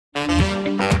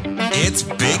It's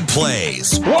big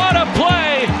plays. What a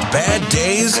play! Bad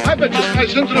days. I bet this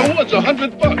guy's into the woods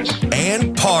 $100.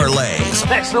 And parlays.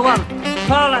 That's the one.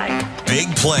 Parlay.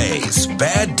 Big plays,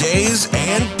 bad days,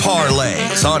 and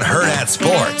parlays on Hurrdat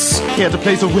Sports. Care to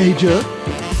place a wager?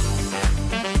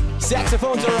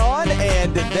 Saxophones are on,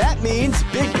 and that means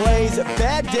big plays,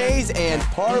 bad days, and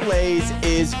parlays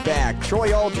is back.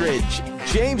 Troy Aldridge,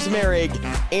 James Merrig,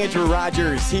 Andrew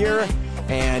Rogers here.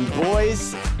 And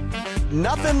boys,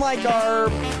 nothing like our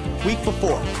week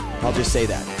before. I'll just say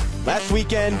that. Last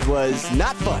weekend was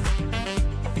not fun.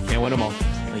 You can't win them all.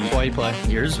 That's why you play.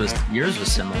 Yours was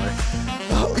similar.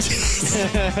 Oh,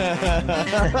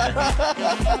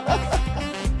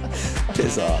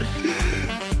 piss off.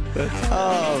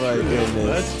 Oh my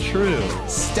goodness. That's true.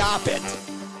 Stop it.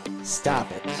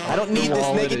 I don't need this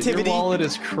negativity. Your wallet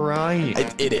is crying.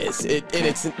 It is.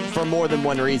 It's for more than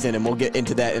one reason, and we'll get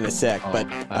into that in a sec. But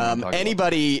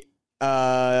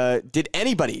did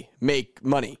anybody make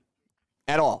money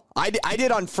at all? I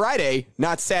did on Friday,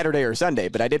 not Saturday or Sunday,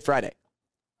 but I did Friday.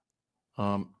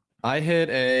 I hit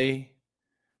a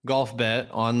golf bet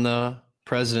on the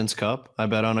President's Cup. I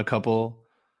bet on a couple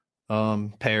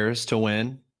pairs to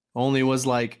win. Only was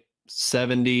like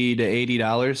 $70 to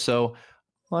 $80, so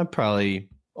I probably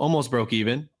almost broke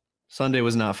even. Sunday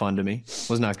was not fun to me.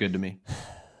 Was not good to me.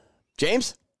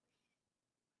 James?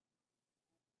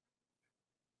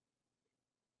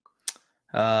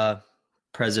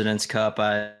 President's Cup,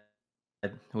 I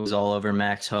was all over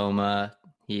Max Homa.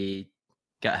 He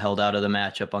got held out of the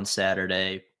matchup on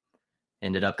Saturday.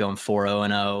 Ended up going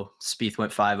 4-0-0. Spieth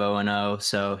went 5-0-0,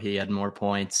 so he had more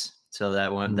points. So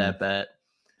that went that bet.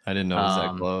 I didn't know it was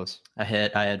that close. I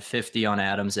had 50 on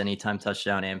Adams anytime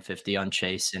touchdown and 50 on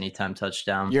Chase anytime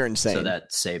touchdown. You're insane. So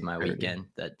that saved my weekend.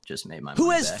 That just made my money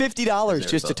Who has $50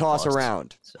 just to toss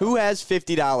around? So. Who has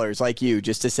 $50 like you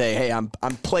just to say, hey, I'm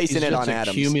placing it on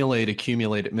Adams? Accumulate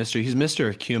it, Mister. He's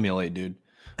Mr. Accumulate, dude.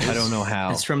 I don't know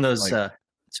how. It's from those.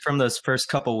 It's from those first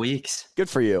couple weeks. Good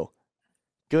for you.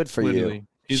 Literally. You.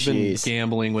 He's been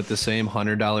gambling with the same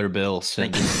 $100 bill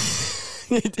since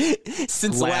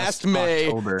last May.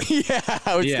 October. Yeah,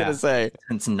 I was gonna say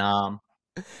since Nam.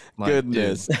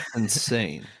 Goodness, dude,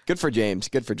 insane. Good for James.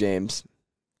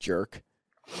 Jerk.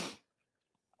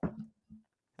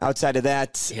 Outside of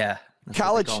that, yeah,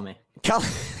 college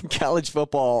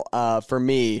football for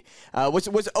me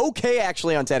was okay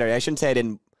actually on Saturday. I shouldn't say I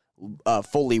didn't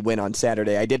fully win on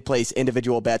Saturday. I did place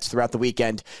individual bets throughout the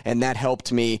weekend, and that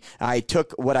helped me. I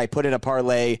took what I put in a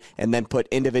parlay and then put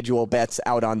individual bets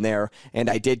out on there, and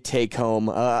I did take home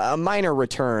a minor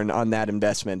return on that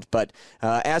investment. But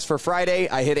as for Friday,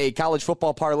 I hit a college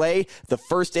football parlay. The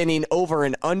first inning over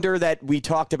and under that we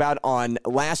talked about on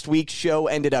last week's show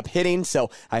ended up hitting,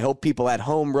 so I hope people at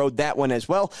home rode that one as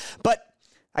well. But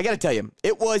I got to tell you,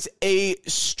 it was a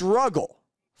struggle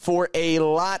for a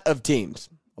lot of teams.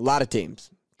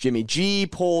 Jimmy G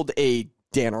pulled a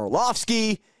Dan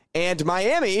Orlovsky, and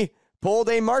Miami pulled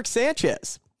a Mark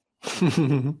Sanchez. I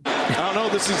don't know.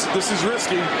 This is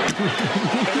risky. Oh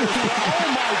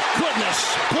my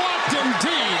goodness! Blocked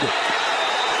indeed.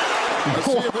 Let's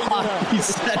see if we can,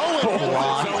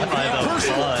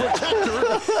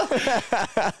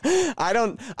 I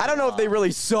don't know if they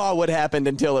really saw what happened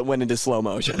until it went into slow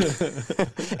motion.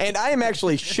 And I am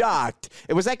actually shocked.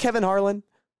 Was that Kevin Harlan?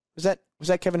 Was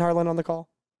that Kevin Harlan on the call?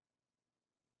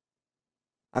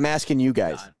 I'm asking you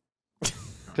guys. I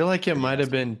feel like it might have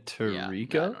been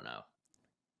Tirico. I don't know.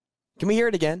 Can we hear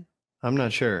it again? I'm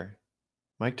not sure.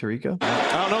 Mike Tirico?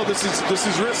 I don't know. This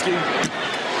is risky. And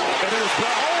it is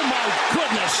blocked. Oh my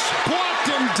goodness! Blocked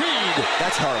indeed.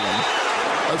 That's Harlan.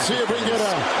 Let's see if we can get it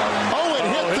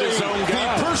hit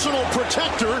the personal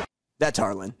protector. That's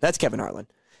Harlan. That's Kevin Harlan.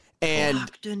 And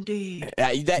blocked indeed.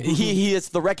 He is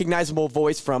the recognizable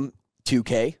voice from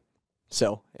 2K.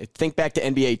 So think back to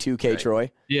NBA 2K, right.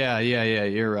 Troy. Yeah.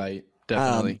 You're right.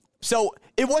 Definitely. So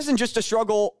it wasn't just a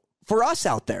struggle for us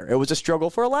out there. It was a struggle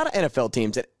for a lot of NFL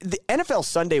teams. The NFL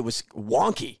Sunday was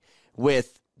wonky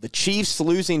with the Chiefs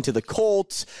losing to the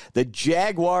Colts, the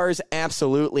Jaguars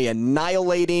absolutely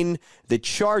annihilating the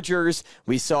Chargers.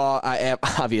 We saw,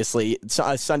 obviously,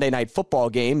 a Sunday night football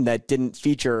game that didn't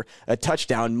feature a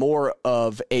touchdown, more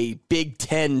of a Big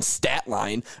Ten stat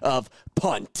line of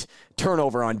punt,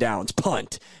 turnover on downs,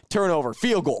 punt, turnover,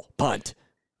 field goal, punt.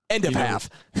 End of half.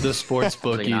 The sports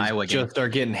bookies just are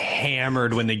getting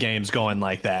hammered when the game's going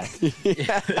like that.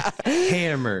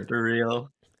 Hammered. For real.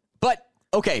 But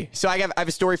okay, so I have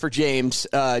a story for James.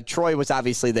 Troy was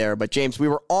obviously there, but James, we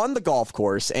were on the golf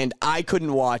course, and I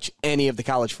couldn't watch any of the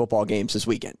college football games this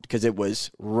weekend because it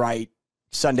was right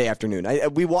Sunday afternoon.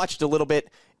 We watched a little bit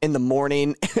in the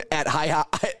morning at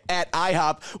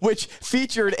IHOP, which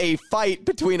featured a fight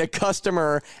between a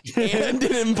customer and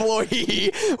an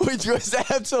employee, which was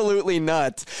absolutely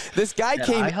nuts. This guy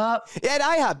came at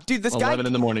IHOP, dude. 11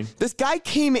 in the morning. This guy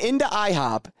came into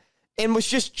IHOP and was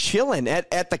just chilling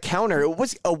at the counter. It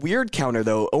was a weird counter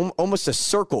though, almost a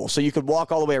circle, so you could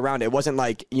walk all the way around. It wasn't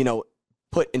like,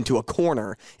 put into a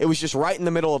corner. It was just right in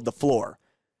the middle of the floor.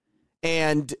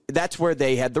 And that's where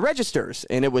they had the registers.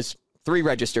 And it was 3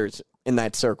 registers in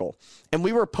that circle. And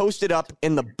we were posted up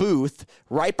in the booth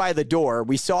right by the door.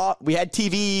 We had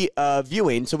TV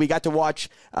viewing, so we got to watch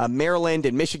Maryland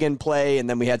and Michigan play, and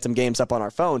then we had some games up on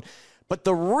our phone. But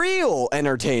the real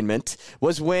entertainment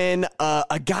was when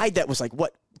a guy that was like,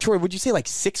 what, Troy, would you say like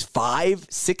 6'5",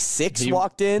 6'6"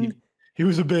 walked in? He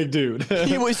was a big dude.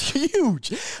 He was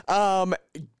huge.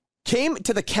 Came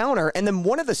to the counter, and then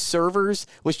one of the servers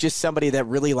was just somebody that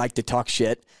really liked to talk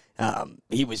shit.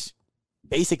 He was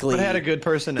basically... But had a good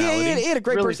personality. Yeah, he had a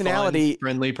great really personality. Fun,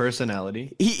 friendly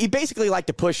personality. He basically liked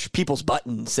to push people's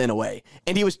buttons in a way.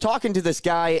 And he was talking to this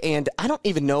guy, and I don't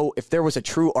even know if there was a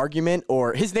true argument,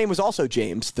 or his name was also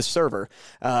James, the server,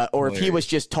 or if he was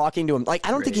just talking to him. Like,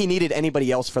 I don't think he needed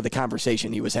anybody else for the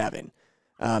conversation he was having.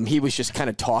 He was just kind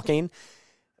of talking,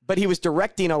 but he was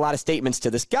directing a lot of statements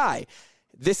to this guy.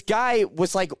 This guy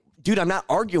was like, dude, I'm not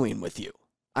arguing with you.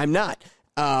 I'm not.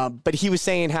 But he was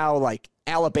saying how, like,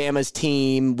 Alabama's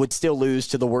team would still lose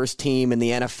to the worst team in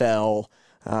the NFL.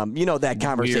 That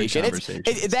conversation.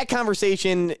 That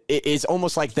conversation is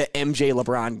almost like the MJ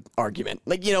LeBron argument.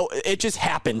 Like, it just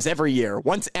happens every year.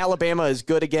 Once Alabama is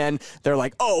good again, they're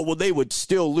like, oh, well, they would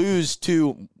still lose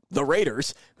to the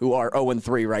Raiders, who are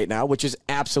 0-3 right now, which is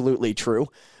absolutely true.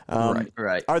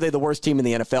 Right. Are they the worst team in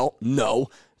the NFL? No,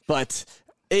 but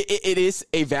it is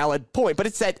a valid point. But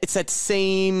it's that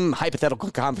same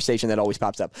hypothetical conversation that always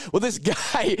pops up. Well, this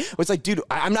guy was like, dude,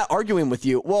 I'm not arguing with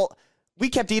you. Well, we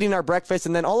kept eating our breakfast,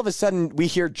 and then all of a sudden we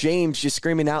hear James just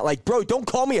screaming out like, bro, don't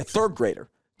call me a third grader.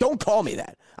 Don't call me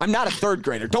that. I'm not a third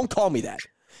grader. Don't call me that.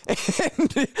 And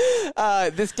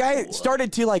this guy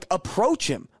started to like approach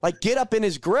him, like get up in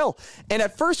his grill. And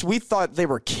at first we thought they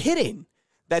were kidding,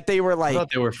 that they were like, I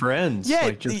thought they were friends. Yeah,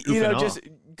 like just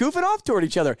goofing off toward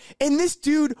each other. And this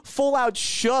dude full out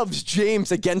shoves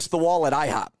James against the wall at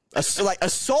IHOP,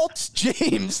 assaults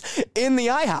James in the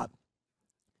IHOP.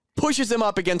 Pushes him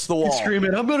up against the wall. He's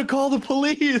screaming, I'm going to call the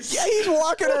police. Yeah, he's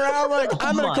walking around like,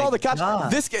 I'm going to call the cops.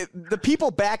 The people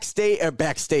back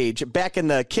in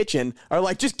the kitchen are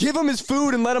like, just give him his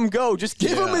food and let him go. Just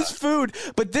give him his food.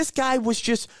 But this guy was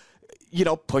just,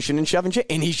 pushing and shoving shit,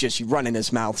 and he's just running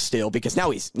his mouth still because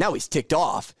now he's ticked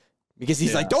off because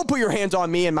he's like, don't put your hands on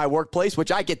me in my workplace,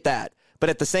 which I get that. But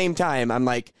at the same time, I'm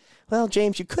like, well,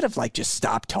 James, you could have just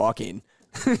stopped talking.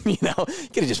 You could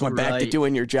have just went back to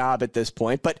doing your job at this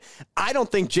point. But I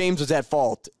don't think James was at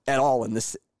fault at all in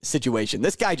this situation.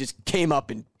 This guy just came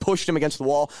up and pushed him against the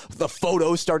wall. The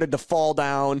photo started to fall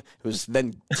down. It was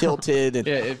then tilted.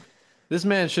 And this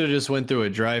man should have just went through a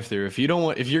drive-through. If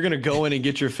you're going to go in and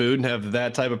get your food and have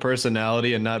that type of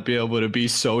personality and not be able to be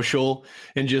social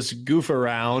and just goof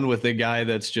around with the guy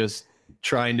that's just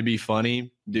trying to be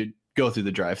funny, dude, go through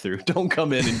the drive-through. Don't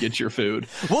come in and get your food.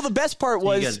 Well, the best part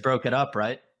was... You guys broke it up,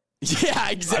 right? Yeah,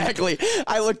 exactly.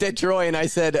 I looked at Troy and I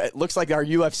said, it looks like our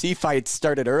UFC fights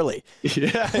started early.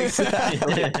 Yeah,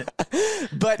 exactly.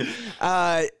 But,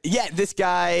 this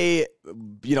guy,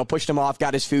 pushed him off,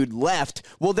 got his food, left.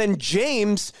 Well, then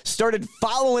James started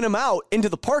following him out into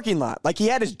the parking lot. Like, he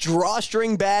had his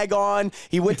drawstring bag on.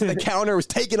 He went to the counter, was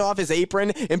taking off his apron,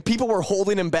 and people were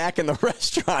holding him back in the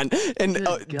restaurant and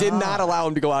did not allow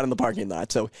him to go out in the parking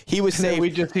lot. So he was safe. We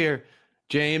just hear...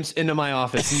 James, into my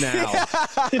office now.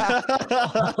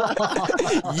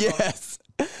 Yes.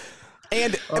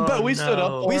 But we stood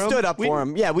up for him. We stood up for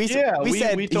him. Yeah, we said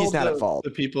he's not at fault.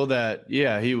 The people that,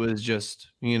 he was just,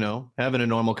 having a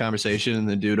normal conversation and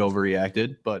the dude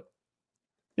overreacted. But,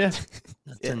 yeah.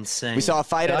 That's insane. We saw a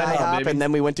fight at IHOP, and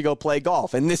then we went to go play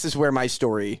golf. And this is where my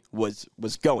story was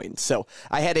going. So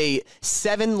I had a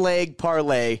 7-leg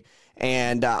parlay.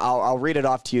 And I'll read it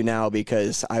off to you now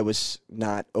because I was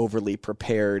not overly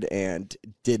prepared and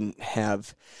didn't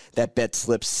have that bet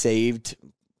slip saved,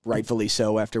 rightfully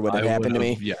so, after what had happened to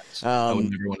me. Yes, I would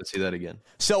never want to see that again.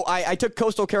 So I took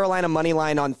Coastal Carolina money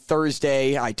line on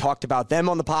Thursday. I talked about them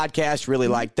on the podcast, really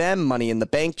liked them. Money in the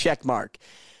bank, check mark.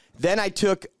 Then I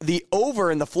took the over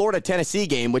in the Florida-Tennessee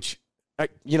game, which,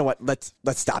 you know what, let's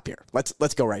stop here.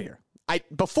 Let's go right here.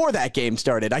 Before that game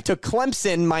started, I took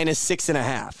Clemson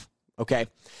 -6.5. Okay.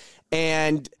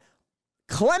 And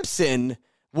Clemson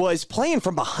was playing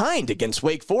from behind against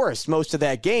Wake Forest most of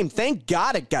that game. Thank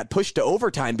God it got pushed to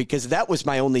overtime because that was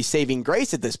my only saving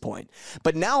grace at this point.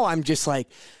 But now I'm just like,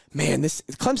 man, this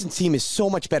Clemson team is so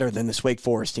much better than this Wake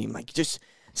Forest team. Like, just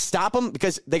stop them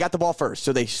because they got the ball first.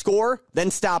 So they score,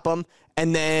 then stop them,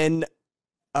 and then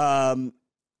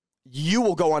you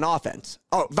will go on offense.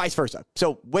 Oh, vice versa.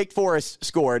 So Wake Forest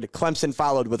scored. Clemson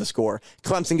followed with a score.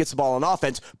 Clemson gets the ball on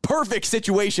offense. Perfect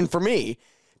situation for me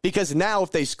because now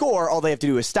if they score, all they have to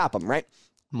do is stop them, right?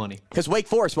 Money. Because Wake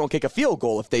Forest won't kick a field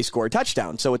goal if they score a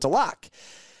touchdown, so it's a lock.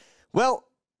 Well,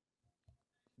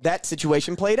 that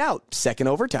situation played out. Second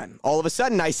overtime. All of a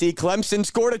sudden, I see Clemson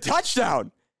scored a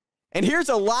touchdown. And here's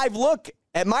a live look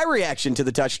at my reaction to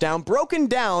the touchdown, broken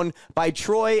down by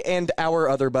Troy and our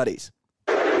other buddies.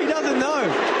 He doesn't know.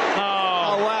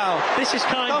 Oh wow. This is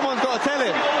kind. Someone's got to tell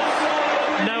him.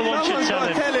 No one should tell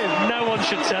him. No one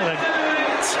should tell him.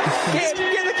 Get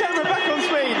the camera back on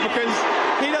speed because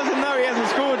he doesn't know he hasn't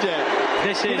scored yet.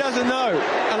 He doesn't know.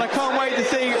 And I can't wait to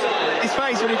see his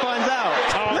face when he finds out.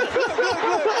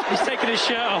 Oh. He's taking his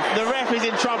shirt off. The ref is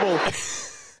in trouble.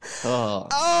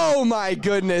 Oh my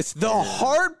goodness. The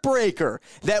heartbreaker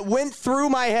that went through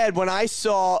my head when I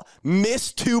saw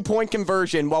missed 2-point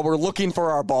conversion while we're looking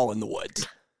for our ball in the woods.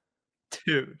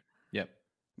 Dude. Yep.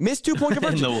 Missed 2-point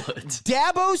conversion. In the woods.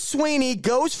 Dabo Swinney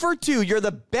goes for 2. You're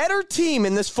the better team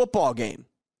in this football game.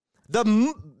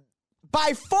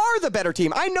 By far the better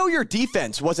team. I know your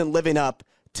defense wasn't living up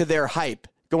to their hype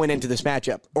going into this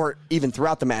matchup or even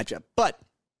throughout the matchup, but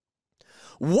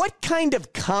what kind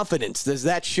of confidence does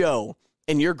that show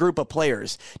in your group of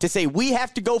players to say we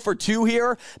have to go for 2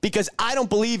 here because I don't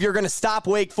believe you're going to stop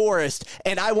Wake Forest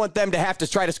and I want them to have to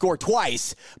try to score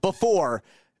twice before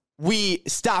we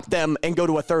stop them and go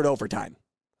to a third overtime?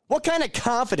 What kind of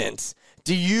confidence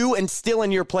do you instill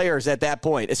in your players at that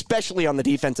point, especially on the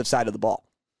defensive side of the ball?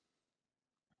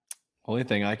 Only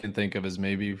thing I can think of is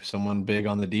maybe someone big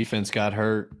on the defense got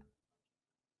hurt.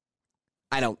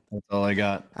 That's all I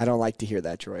got. I don't like to hear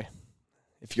that, Troy.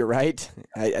 If you're right,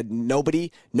 nobody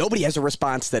has a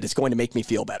response that is going to make me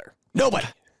feel better. Nobody.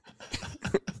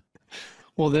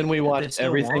 Well, then we watched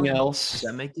everything else. Does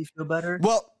that make you feel better?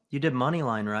 Well, you did money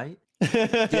line, right?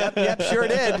 Yep, sure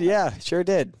did. Yeah, sure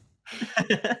did.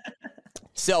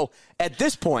 So at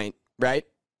this point, right?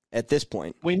 At this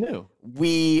point, we knew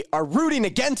we are rooting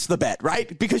against the bet,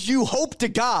 right? Because you hope to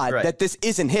God that this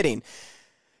isn't hitting.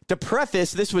 To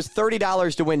preface, this was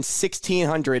 $30 to win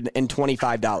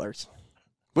 $1,625.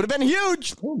 Would have been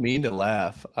huge. I don't mean to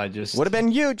laugh. I just would have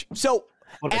been huge. So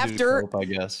after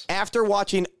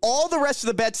watching all the rest of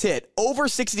the bets hit, over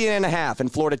 60.5 in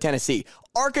Florida, Tennessee,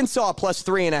 Arkansas plus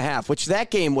 3.5, which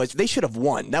that game was, they should have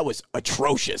won. That was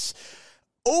atrocious.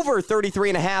 Over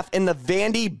 33.5 in the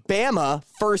Vandy Bama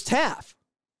first half,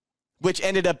 which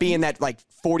ended up being that like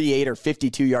 48 or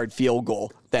 52-yard field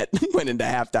goal that went into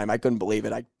halftime. I couldn't believe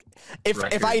it.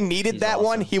 If I needed that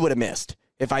one, he would have missed.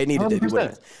 If I needed 100%. It, he would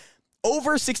have missed.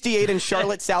 Over 68 in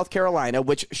Charlotte, South Carolina,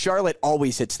 which Charlotte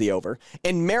always hits the over.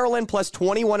 In Maryland plus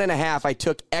 21.5, I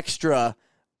took extra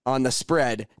on the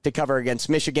spread to cover against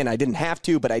Michigan. I didn't have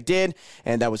to, but I did,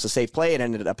 and that was a safe play. It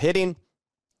ended up hitting.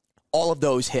 All of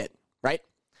those hit, right?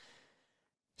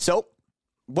 So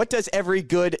what does every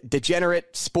good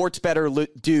degenerate sports bettor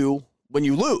do when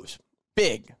you lose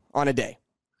big on a day?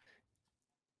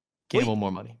 Gamble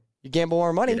more money. You gamble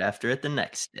more money. Get after it the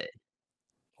next day.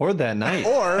 Or that night.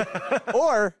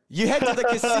 Or you head to the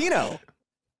casino.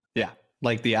 Yeah,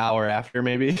 like the hour after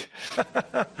maybe.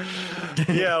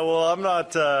 Yeah, well, I'm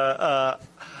not,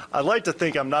 I'd like to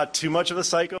think I'm not too much of a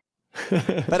psycho.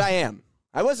 But I am.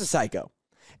 I was a psycho.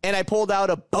 And I pulled out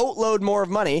a boatload more of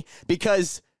money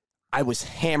because I was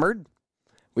hammered.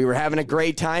 We were having a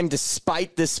great time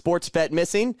despite this sports bet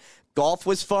missing. Golf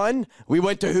was fun. We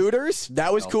went to Hooters.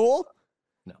 That was cool.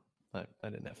 No, I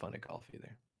didn't have fun at golf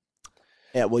either.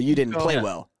 Yeah, well, you didn't play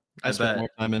well. I spent more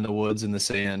time in the woods in the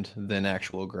sand than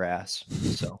actual grass.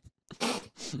 So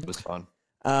it was fun.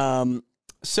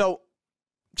 So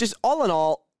just all in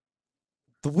all,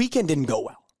 the weekend didn't go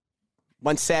well.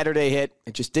 Once Saturday hit,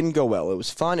 it just didn't go well. It was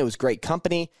fun. It was great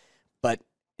company. But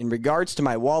in regards to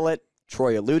my wallet,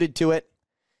 Troy alluded to it.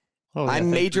 Oh, yeah, I'm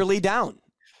majorly down.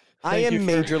 I am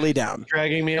majorly down.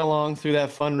 Dragging me along through that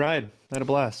fun ride. I had a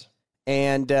blast.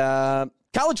 And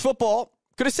college football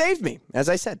could have saved me. As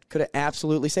I said, could have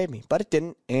absolutely saved me. But it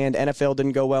didn't. And NFL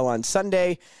didn't go well on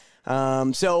Sunday.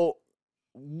 So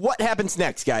what happens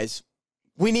next, guys?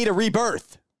 We need a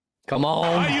rebirth. Come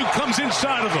on. Ayuk comes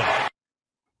inside of them.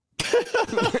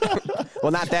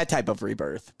 Well, not that type of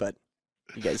rebirth, but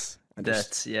you guys, you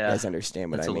guys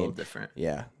understand what I mean. That's a little different.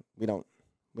 Yeah, we don't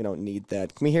need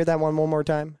that. Can we hear that one more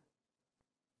time?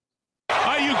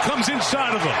 Ayuk comes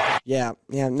inside of him. Yeah,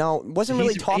 no, wasn't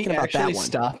really talking about that one.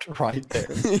 Stopped right there.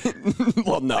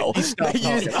 Well, no. You just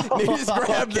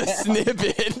grabbed the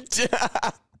snippet.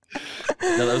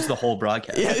 No, that was the whole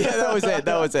broadcast. Yeah,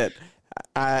 that was it.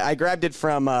 I grabbed it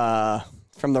from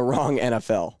the wrong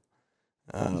NFL.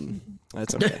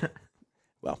 That's okay.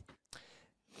 Well,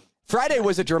 Friday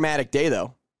was a dramatic day,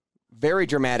 though. Very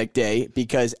dramatic day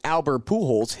because Albert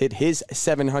Pujols hit his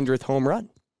 700th home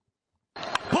run.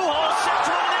 Pujols sends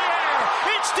one in the air.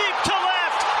 It's deep to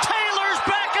left. Taylor's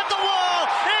back at the wall.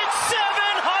 It's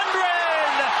 700.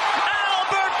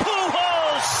 Albert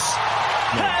Pujols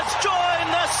has joined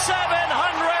the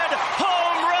 700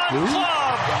 home run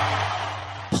club.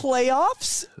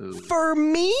 Playoffs for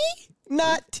me,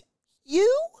 not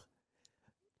you.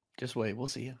 Just wait. We'll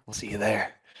see you. We'll see you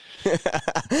there.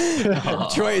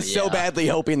 Troy is so badly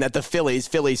hoping that the Phillies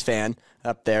fan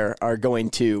up there are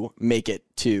going to make it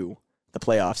to the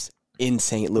playoffs in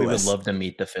St. Louis. We would love to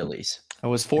meet the Phillies. I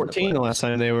was 14 the last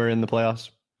time they were in the playoffs.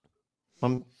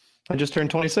 I just turned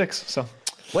 26. So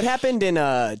what happened in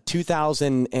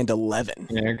 2011?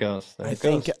 There it goes. I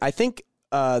think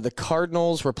the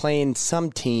Cardinals were playing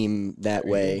some team that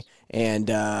way, and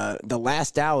the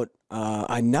last out,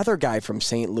 another guy from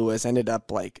St. Louis ended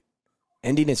up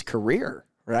ending his career,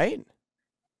 right?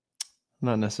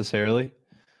 Not necessarily.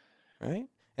 Right?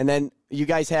 And then you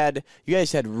guys had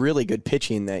really good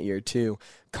pitching that year too.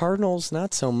 Cardinals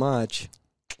not so much.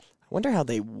 I wonder how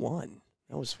they won.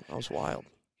 That was wild.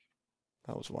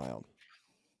 That was wild.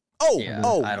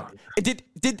 I don't.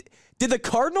 Did the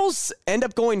Cardinals end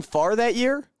up going far that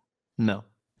year? No.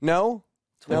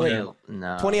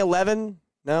 2011?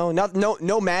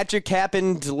 No magic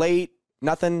happened late.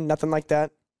 Nothing like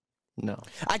that. No.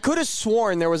 I could have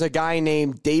sworn there was a guy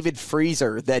named David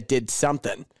Freezer that did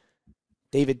something.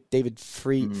 David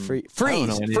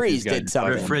Freeze did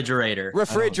something. Refrigerator.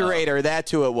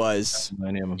 That's who it was.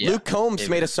 Luke Combs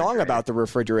made a song about the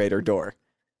refrigerator door.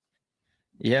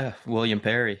 Yeah, William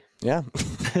Perry. Yeah.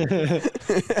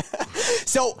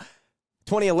 So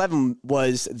 2011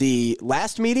 was the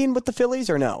last meeting with the Phillies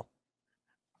or no?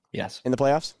 Yes. In the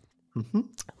playoffs? Mm-hmm.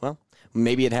 Well,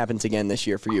 maybe it happens again this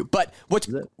year for you. But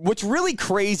what's really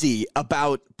crazy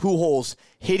about Pujols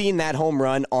hitting that home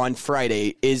run on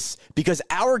Friday is because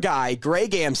our guy,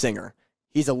 Greg Amsinger,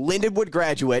 he's a Lindenwood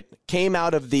graduate, came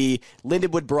out of the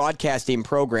Lindenwood broadcasting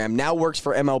program, now works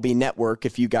for MLB Network,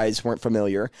 if you guys weren't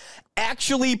familiar,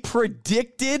 actually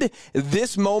predicted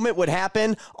this moment would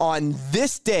happen on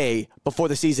this day before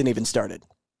the season even started.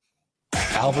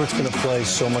 Albert's going to play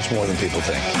so much more than people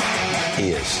think.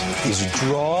 He is. He's a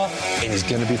draw, and he's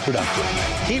going to be productive.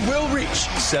 He will reach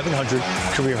 700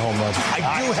 career home runs.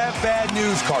 I do have bad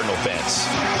news, Cardinal fans.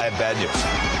 I have bad news.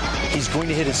 He's going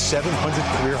to hit his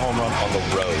 700th career home run on the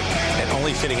road. And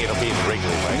only fitting it'll be in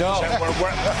Wrigley, right? No.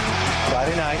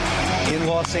 Friday night in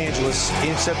Los Angeles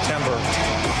in September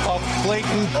of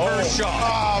Clayton Kershaw.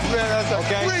 Oh, man, that's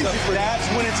crazy. So that's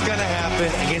when it's going to happen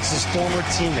against his former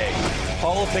teammate.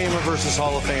 Hall of Famer versus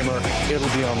Hall of Famer. It'll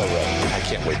be on the road. I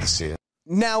can't wait to see it.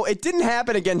 Now, it didn't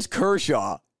happen against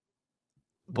Kershaw,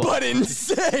 but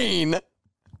insane.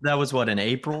 That was in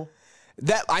April?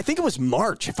 I think it was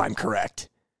March, if I'm correct.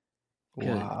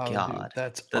 Wow, God, dude,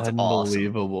 that's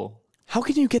unbelievable. Awesome. How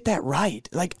can you get that right?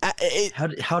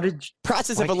 How did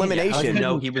process of elimination?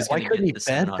 No, he was. Why couldn't he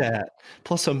bet that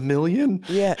plus $1 million?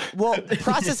 Yeah, well,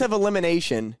 process of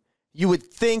elimination. You would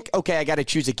think, okay, I got to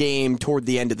choose a game toward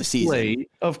the end of the season. Late,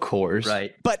 of course,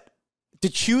 right? But to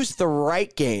choose the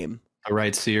right game, the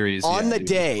right series on the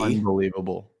day,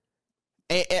 unbelievable.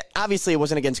 Obviously, it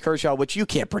wasn't against Kershaw, which you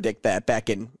can't predict that back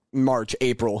in March,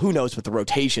 April. Who knows what the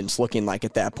rotation's looking like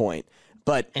at that point?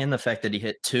 And the fact that he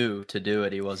hit 2 to do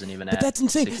it, he wasn't even at. That's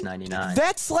insane. 699.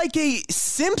 That's like a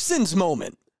Simpsons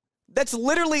moment. That's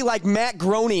literally like Matt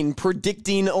Groening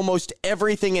predicting almost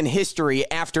everything in history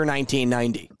after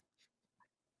 1990.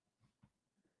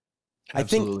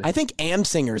 Absolutely. I think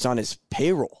Amsinger's on his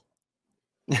payroll.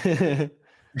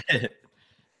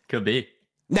 Could be.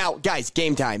 Now, guys,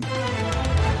 game time.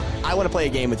 I want to play a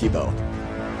game with you both.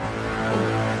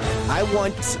 I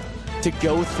want to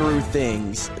go through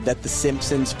things that the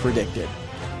Simpsons predicted.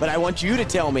 But I want you to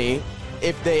tell me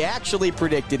if they actually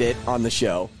predicted it on the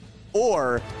show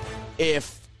or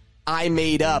if I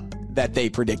made up that they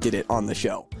predicted it on the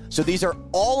show. So these are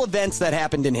all events that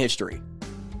happened in history.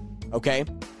 Okay?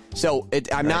 So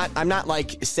I'm not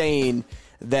like saying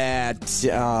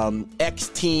that X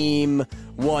team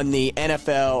won the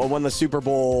NFL or won the Super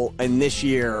Bowl in this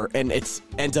year and it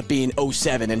ends up being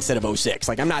 07 instead of 06.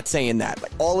 Like, I'm not saying that.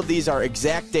 Like, all of these are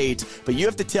exact dates, but you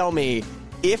have to tell me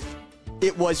if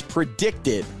it was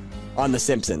predicted on The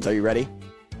Simpsons. Are you ready?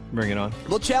 Bring it on.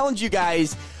 We'll challenge you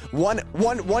guys one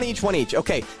each.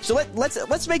 Okay, so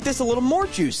let's make this a little more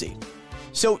juicy.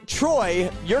 So Troy,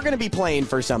 you're going to be playing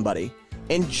for somebody,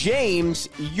 and James,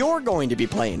 you're going to be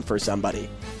playing for somebody,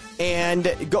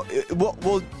 and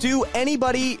we'll do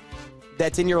anybody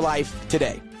that's in your life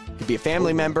today. It could be a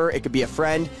family member, it could be a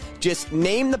friend. Just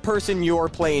name the person you're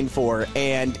playing for,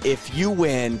 and if you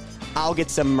win, I'll get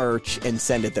some merch and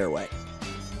send it their way.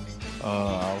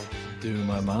 I'll do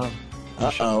my mom. Uh-oh.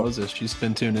 Michelle Moses. She's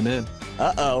been tuning in.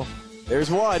 Uh-oh.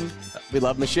 There's one. We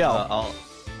love Michelle.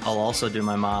 I'll also do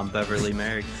my mom, Beverly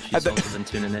Merrick. She's also been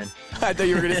tuning in. I thought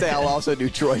you were going to say I'll also do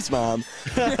Troy's mom.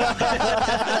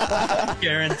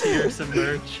 Guarantee her some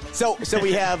merch. So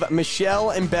we have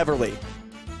Michelle and Beverly.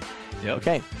 Yep.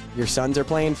 Okay. Your sons are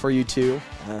playing for you, too.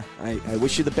 I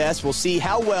wish you the best. We'll see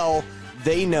how well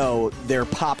they know their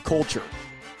pop culture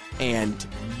and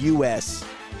U.S.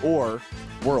 or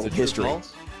world history.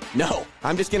 No.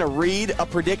 I'm just going to read a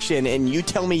prediction, and you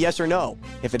tell me yes or no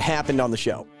if it happened on the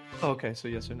show. Oh, okay, so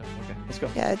yes or no. Okay, let's go.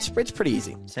 Yeah, it's pretty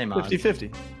easy. Same odds.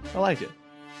 50-50. I like it.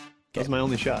 That's my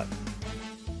only shot.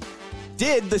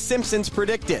 Did The Simpsons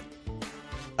predict it?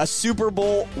 A Super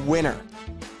Bowl winner.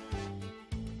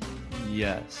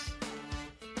 Yes.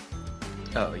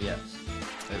 Oh, yes.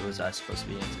 It was I supposed to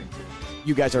be answering too.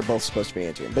 You guys are both supposed to be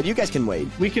answering, but you guys can wait.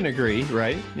 We can agree,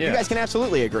 right? Yeah. You guys can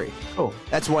absolutely agree. Cool.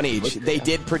 That's one each. They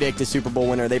did predict a Super Bowl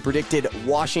winner. They predicted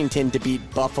Washington to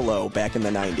beat Buffalo back in the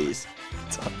 90s.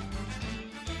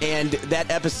 And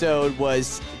that episode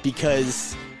was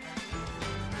because,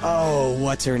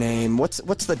 what's her name? What's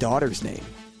the daughter's name?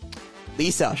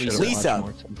 Lisa. Lisa.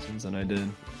 More Simpsons than I did.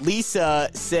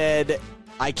 Lisa said,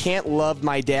 I can't love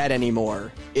my dad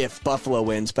anymore if Buffalo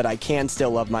wins, but I can still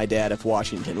love my dad if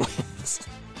Washington wins.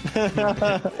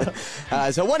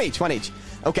 So one each.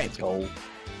 Okay. Let's go.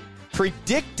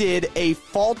 Predicted a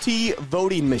faulty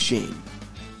voting machine.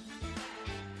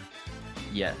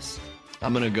 Yes.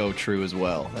 I'm going to go true as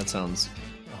well. That sounds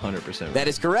 100% right. That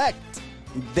is correct.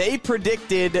 They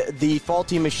predicted the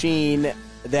faulty machine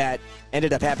that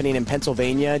ended up happening in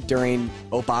Pennsylvania during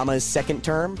Obama's second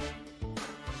term.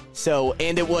 So,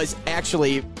 and it was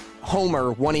actually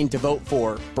Homer wanting to vote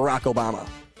for Barack Obama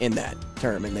in that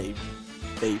term, and they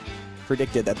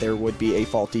predicted that there would be a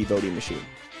faulty voting machine.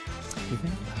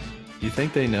 You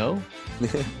think they know?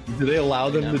 Do they allow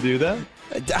them to do that?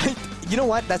 You know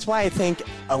what? That's why I think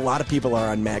a lot of people are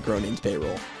on Matt Groening's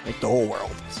payroll, like the whole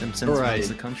world. Simpsons runs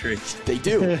the country. They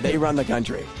do. They run the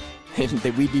country.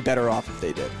 We'd be better off if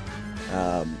they did.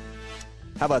 How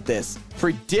about this?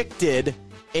 Predicted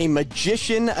a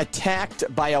magician attacked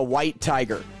by a white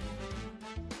tiger.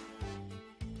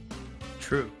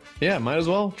 True. Yeah, might as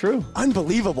well. True.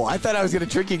 Unbelievable. I thought I was going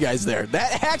to trick you guys there.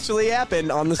 That actually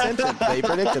happened on The Simpsons. They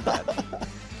predicted that.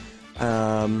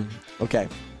 Okay.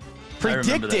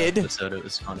 Predicted. That episode, it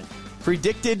was funny.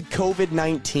 Predicted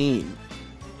COVID-19.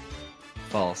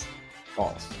 False.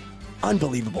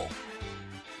 Unbelievable.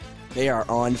 They are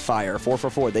on fire. 4 for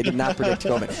 4. They did not predict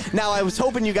COVID. Now, I was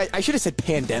hoping you guys... I should have said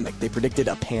pandemic. They predicted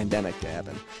a pandemic to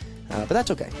happen. But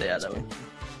that's okay. Yeah, that would.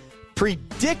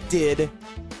 Predicted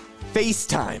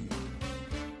FaceTime.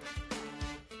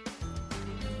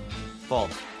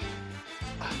 False.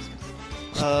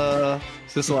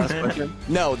 Is this the last question?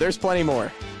 No, there's plenty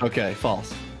more. Okay,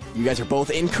 false. You guys are both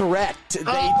incorrect.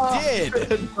 They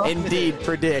did indeed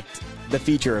predict the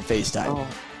feature of FaceTime.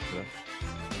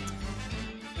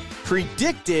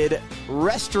 Predicted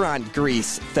restaurant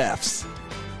grease thefts.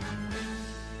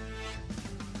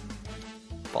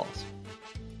 False.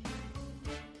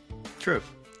 True.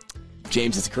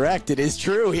 James is correct. It is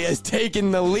true. He has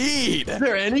taken the lead. Is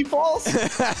there any false?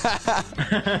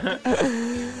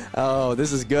 Oh,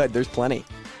 this is good. There's plenty.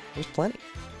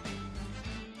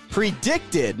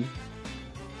 Predicted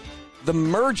the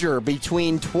merger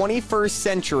between 21st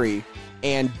Century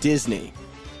and Disney.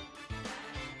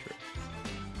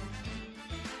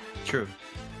 True.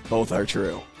 Both are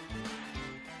true.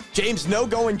 James, no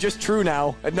going just true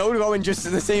now. No going just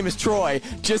the same as Troy,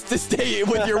 just to stay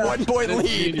with your 1 point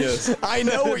lead. Genius. I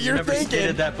know what you're never thinking.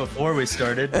 Stated that before we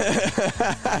started.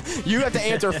 You have to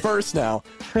answer first now.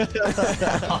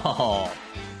 Oh.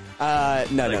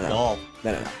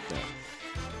 No.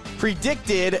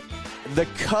 Predicted the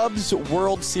Cubs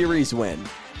World Series win.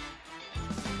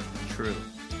 True.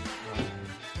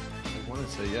 I want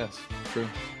to say yes. True.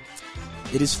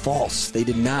 It is false. They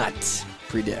did not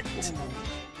predict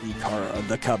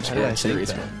the Cubs World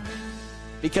Series win.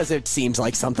 Because it seems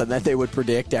like something that they would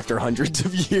predict after hundreds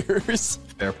of years.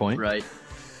 Fair point. Right.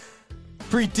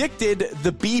 Predicted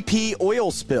the BP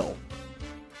oil spill.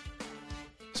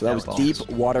 So that was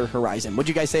Deepwater Horizon. What'd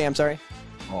you guys say? I'm sorry.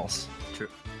 False. True.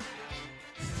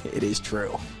 It is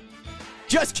true.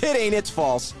 Just kidding. It's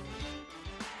false.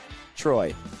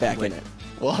 Troy, back in it.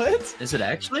 What? Is it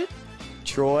actually?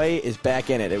 Troy is back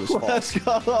in it. It was false. Let's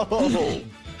go. I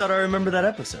thought I remember that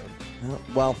episode.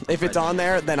 Well, if it's on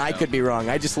there, then I could be wrong.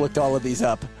 I just looked all of these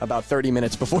up about 30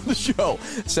 minutes before the show,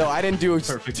 so I didn't do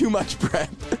too much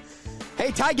prep. Hey,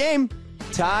 tie game.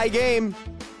 Tie game.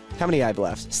 How many I have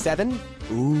left? 7?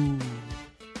 Ooh.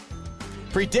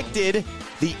 Predicted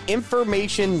the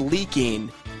information leaking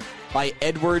by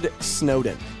Edward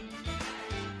Snowden.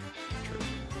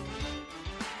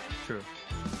 True.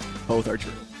 Both are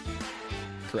true.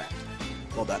 Correct.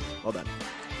 Well done. Well done.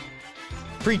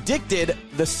 Predicted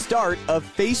the start of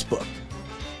Facebook.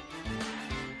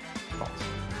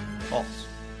 False.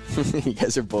 You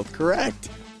guys are both correct.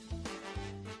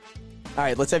 All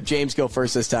right, let's have James go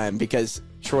first this time because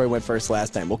Troy went first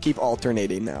last time. We'll keep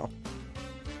alternating now.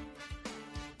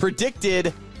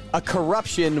 Predicted a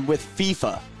corruption with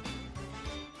FIFA.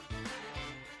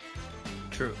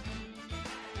 True.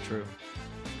 True.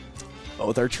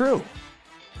 Both are true.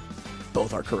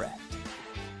 Both are correct.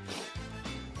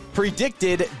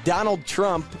 Predicted Donald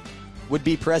Trump would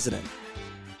be president.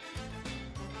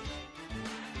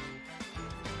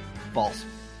 False.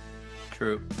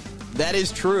 True. That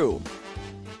is true.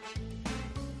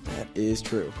 That is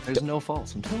true. There's no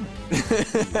false. I'm telling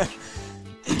you.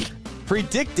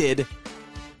 Predicted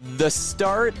the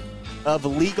start of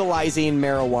legalizing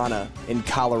marijuana in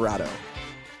Colorado.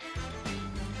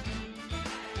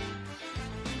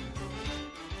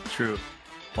 True.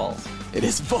 False. It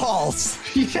is false.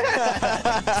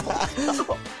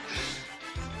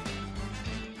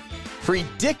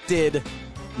 Predicted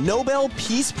Nobel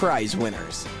Peace Prize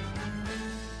winners.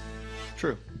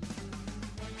 True.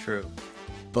 True.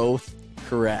 Both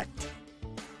correct.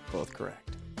 Both correct.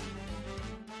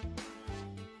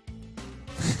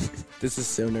 This is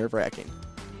so nerve-wracking.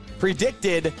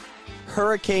 Predicted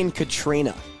Hurricane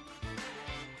Katrina.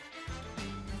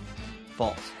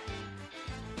 False.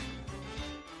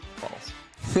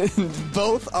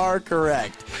 Both are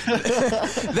correct.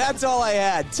 That's all I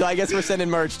had. So I guess we're sending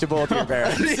merch to both your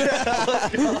parents.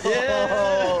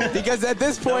 Yeah. Because at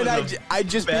this point, I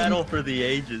just battle for the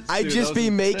ages. I'd just be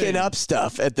making up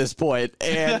stuff at this point,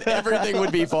 and everything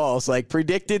would be false. Like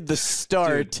predicted the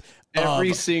start. Dude,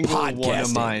 every of single podcasting. one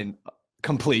of mine,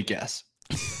 complete guess.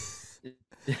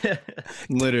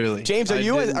 Literally. James,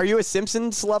 are you a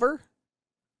Simpsons lover?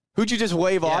 Who'd you just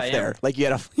wave off there? Like you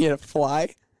had a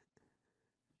fly?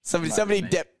 Somebody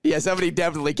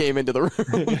definitely came into the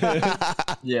room.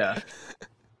 Yeah.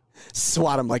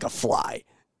 Swat him like a fly.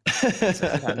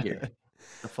 The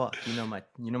fuck? You know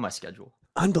my schedule.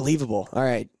 Unbelievable. All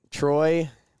right. Troy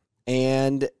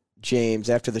and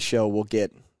James, after the show, we'll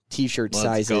get T-shirt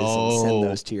sizes and send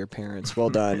those to your parents.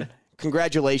 Well done.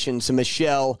 Congratulations to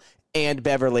Michelle and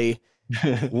Beverly.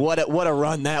 What a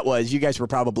run that was. You guys were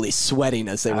probably sweating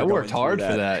as they were going worked hard through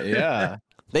for that. Yeah.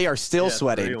 They are still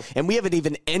sweating, and we haven't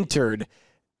even entered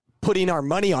putting our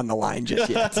money on the line just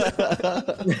yet.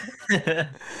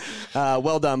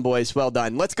 Well done, boys. Well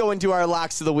done. Let's go into our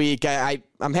locks of the week.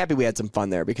 I'm happy we had some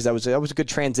fun there because that was a good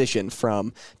transition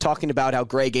from talking about how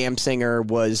Greg Amsinger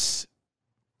was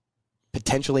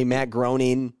potentially Matt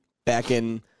Groening back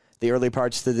in the early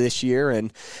parts of this year.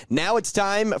 And now it's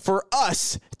time for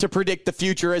us to predict the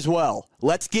future as well.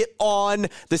 Let's get on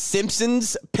the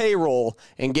Simpsons payroll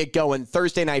and get going.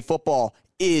 Thursday Night Football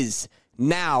is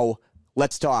now.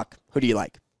 Let's talk. Who do you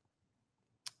like?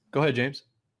 Go ahead, James.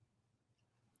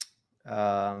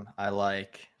 I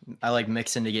like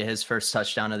Mixon to get his first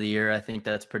touchdown of the year. I think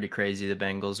that's pretty crazy. The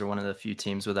Bengals are one of the few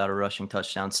teams without a rushing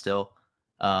touchdown still.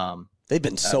 They've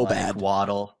been so bad.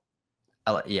 Waddle.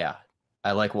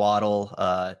 I like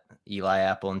Waddle. Eli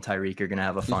Apple and Tyreek are going to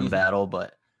have a fun battle,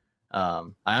 but I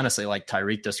honestly like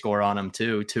Tyreek to score on him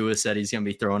too. Tua said he's going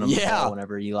to be throwing him the ball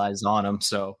whenever Eli's on him,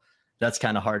 so that's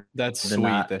kind of hard. That's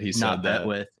sweet that he said that.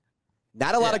 With.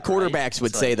 Not a lot of quarterbacks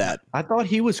would say that. I thought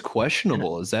he was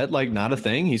questionable. Is that like not a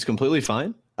thing? He's completely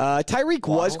fine? Tyreek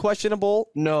was questionable.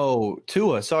 No,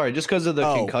 Tua. Sorry, just because of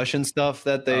the concussion stuff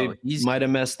that they might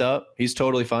have messed up. He's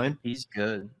totally fine. He's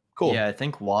good. Cool. Yeah, I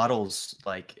think Waddle's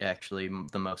like actually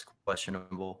the most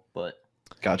questionable, but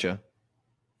gotcha.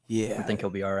 Yeah, I think he'll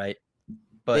be all right.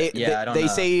 But I don't know. They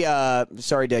say,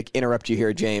 sorry to interrupt you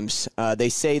here, James. They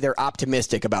say they're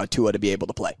optimistic about Tua to be able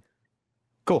to play.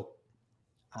 Cool.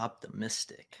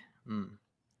 Optimistic.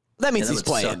 That means he's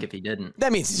playing. Suck if he didn't.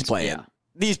 That means he's playing. Yeah.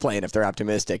 He's playing if they're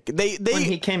optimistic. They when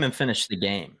he came and finished the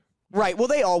game. Right. Well,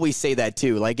 they always say that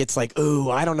too. Like, it's like, ooh,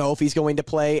 I don't know if he's going to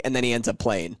play, and then he ends up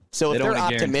playing. So if they're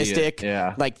optimistic,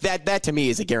 like that to me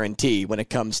is a guarantee when it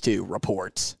comes to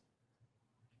reports.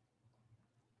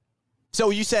 So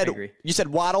you said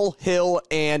Waddle, Hill,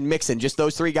 and Mixon, just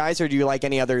those three guys, or do you like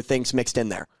any other things mixed in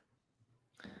there?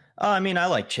 I mean, I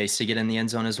like Chase to get in the end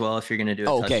zone as well. If you're going to do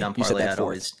a touchdown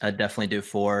parlay, I'd definitely do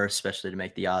 4, especially to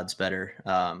make the odds better.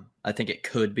 I think it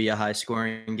could be a high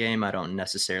scoring game. I don't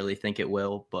necessarily think it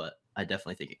will, but I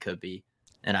definitely think it could be.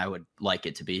 And I would like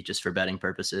it to be just for betting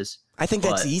purposes. I think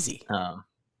that's easy.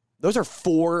 Those are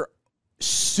 4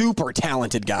 super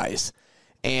talented guys.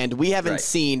 And we haven't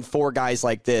seen 4 guys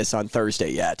like this on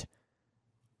Thursday yet.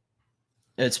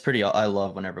 It's pretty. I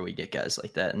love whenever we get guys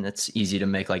like that, and it's easy to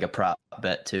make like a prop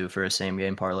bet too for a same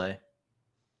game parlay.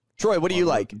 Troy, what do you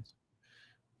like?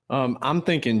 I'm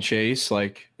thinking Chase,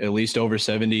 like at least over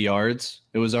 70 yards.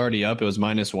 It was already up. It was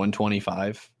minus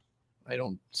 125. I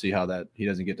don't see how that he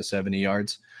doesn't get to 70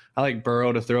 yards. I like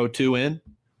Burrow to throw 2 in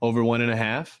over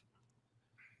 1.5.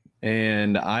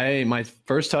 And my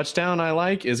first touchdown I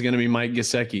like is going to be Mike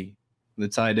Gesicki. The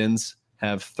tight ends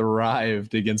have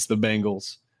thrived against the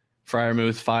Bengals.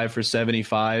 Freiermuth 5 for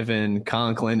 75 and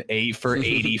Conklin 8 for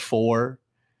 84.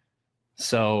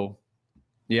 So,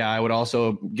 yeah, I would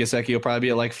also Gesicki will probably be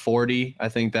at like 40. I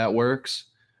think that works.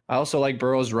 I also like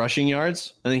Burrow's rushing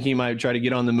yards. I think he might try to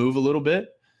get on the move a little bit.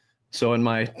 So in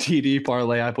my TD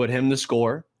parlay, I put him to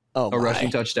score a rushing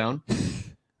touchdown.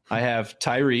 I have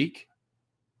Tyreek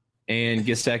and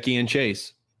Gesicki and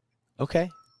Chase.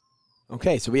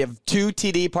 Okay, so we have 2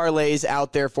 TD parlays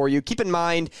out there for you. Keep in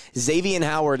mind, Xavier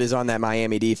Howard is on that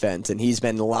Miami defense, and he's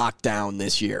been locked down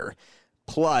this year.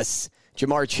 Plus,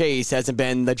 Jamar Chase hasn't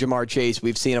been the Jamar Chase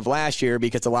we've seen of last year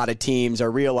because a lot of teams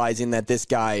are realizing that this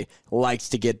guy likes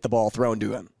to get the ball thrown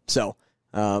to him. So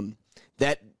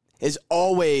that is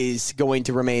always going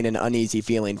to remain an uneasy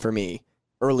feeling for me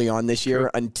early on this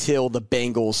year until the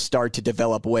Bengals start to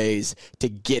develop ways to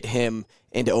get him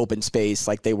into open space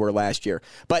like they were last year.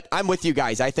 But I'm with you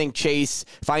guys. I think Chase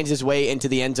finds his way into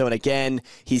the end zone again.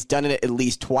 He's done it at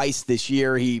least twice this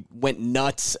year. He went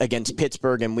nuts against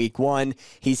Pittsburgh in week 1.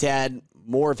 He's had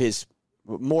more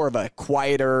of a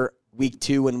quieter week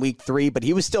 2 and week 3, but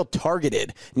he was still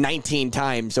targeted 19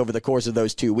 times over the course of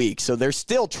those 2 weeks. So they're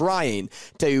still trying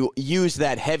to use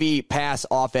that heavy pass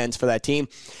offense for that team.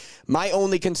 My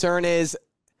only concern is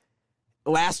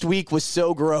last week was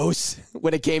so gross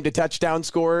when it came to touchdown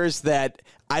scorers that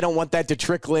I don't want that to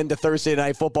trickle into Thursday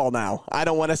Night Football now. I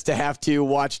don't want us to have to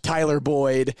watch Tyler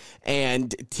Boyd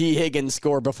and T. Higgins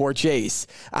score before Chase.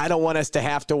 I don't want us to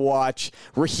have to watch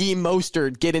Raheem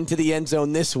Mostert get into the end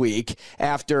zone this week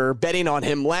after betting on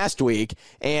him last week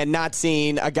and not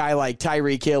seeing a guy like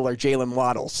Tyreek Hill or Jalen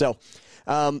Waddle. So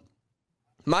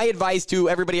my advice to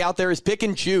everybody out there is pick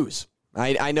and choose.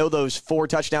 I know those 4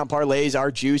 touchdown parlays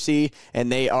are juicy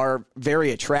and they are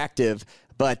very attractive,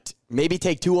 but maybe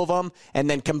take 2 of them and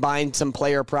then combine some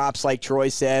player props like Troy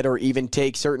said, or even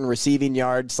take certain receiving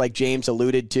yards like James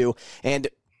alluded to, and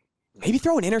maybe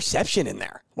throw an interception in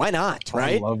there. Why not,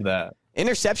 right? I love that.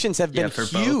 Interceptions have been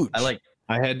huge. I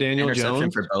had Daniel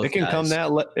Jones. It can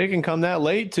come that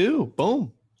late too.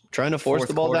 Boom. Trying to force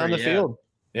the ball down the field.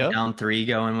 Yep. Down 3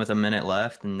 going with a minute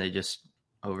left, and they just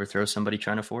overthrow somebody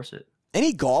trying to force it.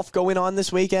 Any golf going on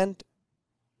this weekend?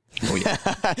 Oh, yeah.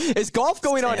 Is golf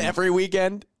going on every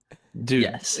weekend? Dude,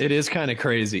 yes. It is kind of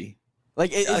crazy.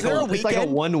 Like, is there a weekend? It's like a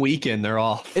 1 weekend they're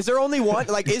off. Is there only one?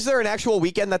 Like, is there an actual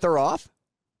weekend that they're off?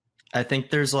 I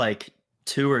think there's like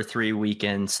 2 or 3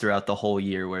 weekends throughout the whole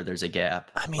year where there's a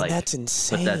gap. I mean, that's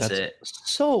insane. But that's it.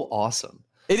 So awesome.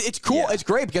 It's cool. Yeah. It's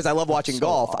great because I love watching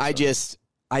golf. Awesome.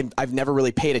 I've never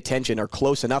really paid attention or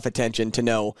close enough attention to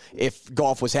know if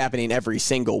golf was happening every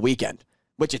single weekend,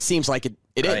 which it seems like it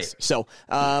is. So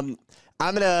I'm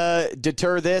going to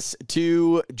deter this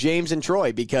to James and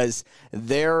Troy because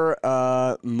they're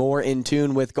more in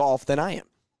tune with golf than I am.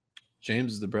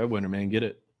 James is the breadwinner, man. Get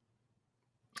it.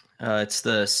 It's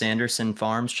the Sanderson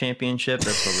Farms Championship.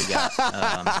 That's what we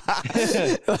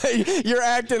got. You're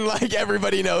acting like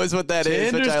everybody knows what that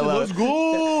is, which I love. Let's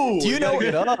go. Do you know?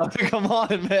 Get up. Come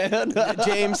on, man.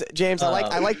 James,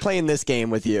 I like playing this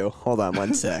game with you. Hold on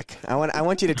one sec. I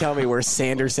want you to tell me where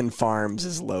Sanderson Farms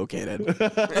is located.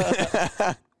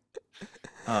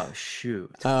 Oh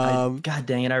shoot! God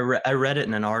dang it! I read it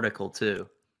in an article too.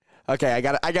 Okay, I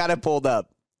got it pulled up.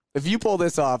 If you pull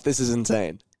this off, this is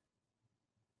insane.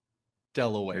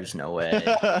 Delaware. There's no way.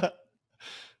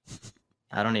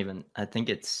 I think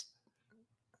it's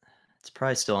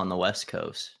probably still on the West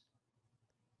Coast.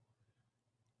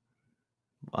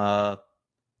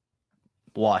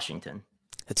 Washington.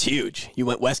 That's huge. You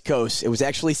went West Coast. It was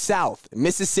actually South.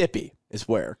 Mississippi is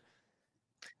where.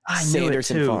 I knew it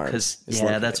Sanderson too, Farms because is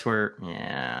that's located. where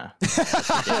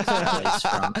Davis Riley's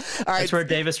from. That's where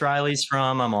Davis Riley's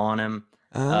from. I'm on him.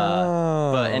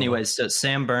 But anyways, so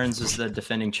Sam Burns is the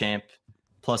defending champ,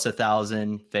 plus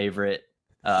 1,000 favorite.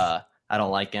 I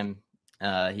don't like him.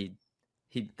 They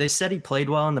said he played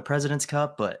well in the President's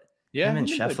Cup, but him and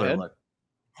Scheffler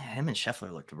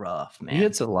looked rough, man. He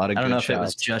hits a lot of I don't good know if shots. it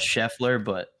was just Scheffler,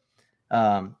 but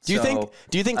Do you think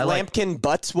Lampkin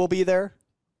Butts will be there?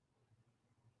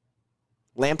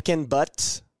 Lampkin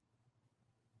Butts?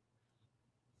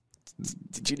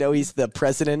 Did you know he's the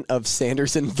president of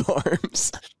Sanderson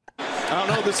Farms? I don't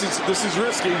know. This is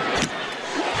risky. Oh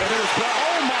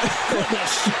my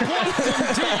goodness! Blocked indeed.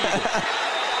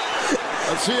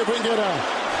 Let's see if we can get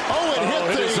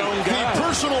hit the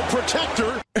personal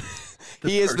protector.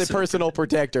 He is the personal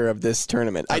protector of this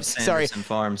tournament. Sorry,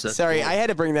 Farms, cool. I had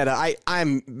to bring that up.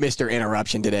 I'm Mr.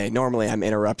 Interruption today. Normally I'm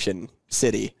Interruption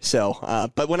City.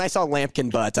 So, but when I saw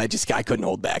Lampkin Butts, I couldn't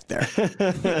hold back there.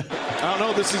 I don't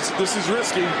know. This is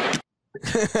risky.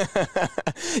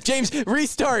 James,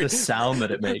 restart. The sound that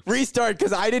it makes. Restart,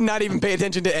 because I did not even pay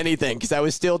attention to anything because I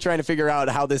was still trying to figure out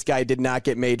how this guy did not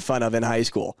get made fun of in high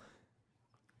school.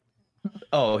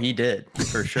 Oh, he did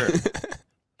for sure.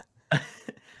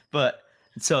 But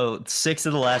so 6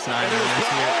 of the last 9 winners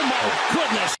here. Oh my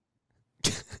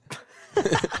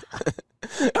goodness!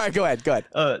 All right, go ahead.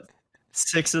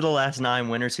 6 of the last 9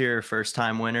 winners here are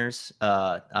first-time winners.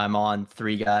 I'm on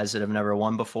 3 guys that have never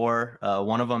won before.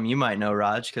 One of them you might know,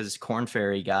 Raj, because it's Corn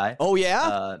Ferry guy. Oh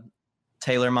yeah,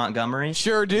 Taylor Montgomery.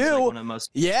 Sure do. Like one of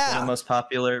the most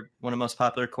popular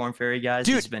Corn Ferry guys.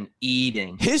 Dude, he's been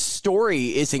eating. His story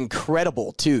is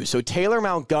incredible too. So Taylor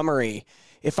Montgomery,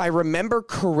 if I remember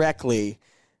correctly,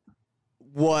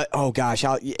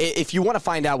 if you want to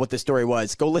find out what the story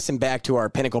was, go listen back to our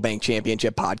Pinnacle Bank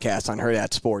Championship podcast on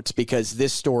Hurrdat Sports, because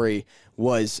this story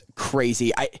was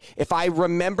crazy. If I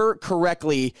remember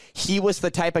correctly, he was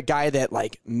the type of guy that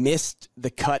missed the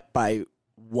cut by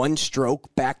 1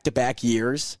 stroke back-to-back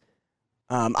years.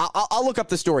 I'll look up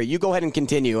the story. You go ahead and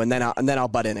continue, and then I'll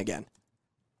butt in again.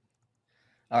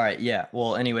 All right, yeah.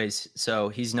 Well, anyways, so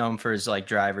he's known for his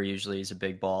driver. Usually, he's a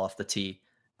big ball off the tee.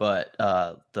 But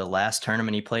the last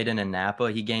tournament he played in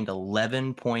Napa, he gained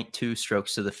 11.2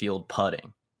 strokes to the field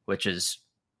putting, which is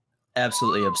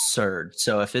absolutely absurd.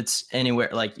 So if it's anywhere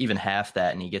even half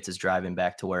that, and he gets his driving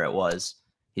back to where it was,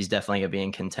 he's definitely gonna be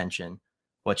in contention.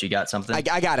 What, you got something?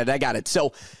 I got it.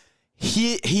 So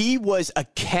he was a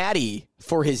caddy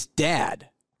for his dad,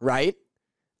 right?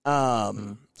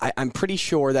 I'm pretty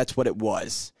sure that's what it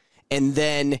was. And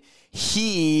then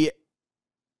his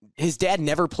dad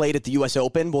never played at the U.S.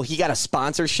 Open. Well, he got a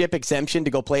sponsorship exemption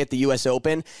to go play at the U.S.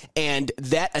 Open, and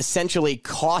that essentially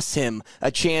cost him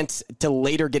a chance to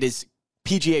later get his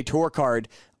PGA Tour card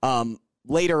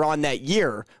later on that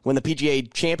year when the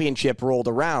PGA Championship rolled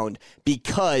around,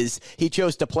 because he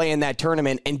chose to play in that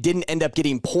tournament and didn't end up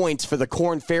getting points for the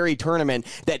Corn Ferry tournament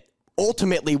that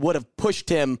ultimately would have pushed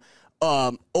him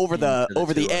over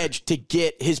the edge to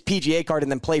get his PGA card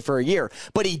and then play for a year.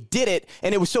 But he did it,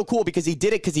 and it was so cool because he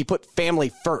did it because he put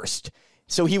family first.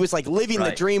 So he was living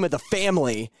the dream of the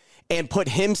family and put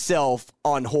himself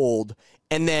on hold,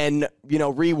 and then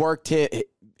reworked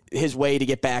his way to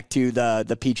get back to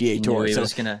the PGA Tour. He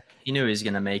knew he was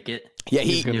gonna make it. Yeah,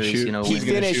 he finished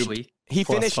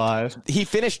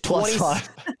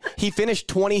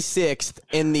 26th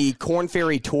in the Corn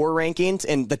Ferry Tour rankings,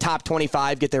 and the top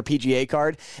 25 get their PGA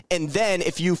card. And then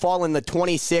if you fall in the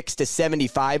 26 to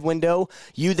 75 window,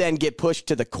 you then get pushed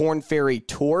to the Corn Ferry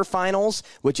Tour Finals,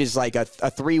 which is a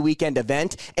 3-weekend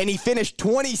event. And he finished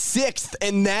 26th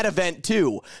in that event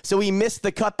too. So he missed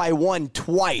the cut by 1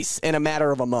 twice in a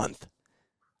matter of a month.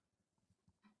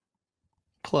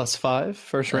 +5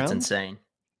 first round. That's insane.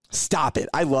 Stop it.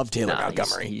 I love Taylor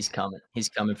Montgomery. He's coming. He's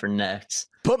coming for next.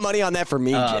 Put money on that for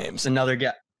me, James. Another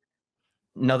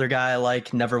guy I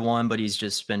like, never won, but he's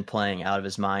just been playing out of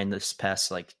his mind this past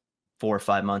 4 or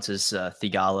 5 months is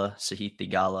Sahith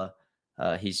Theegala.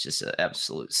 He's just an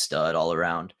absolute stud all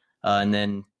around. And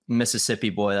then Mississippi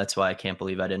boy, that's why I can't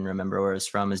believe I didn't remember where he's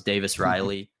from, is Davis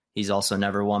Riley. He's also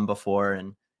never won before,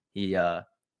 and he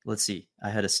let's see, I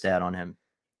had a stat on him.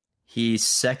 He's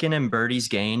second in birdies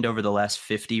gained over the last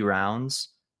 50 rounds.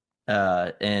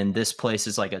 And this place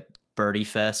is like a birdie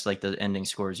fest. The ending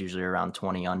score is usually around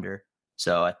 20 under.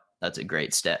 So that's a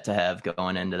great stat to have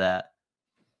going into that.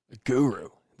 Guru.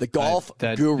 The golf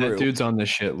guru. That dude's on the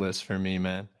shit list for me,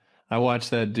 man. I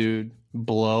watched that dude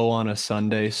blow on a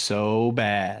Sunday so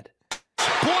bad.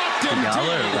 Blocked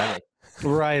indeed.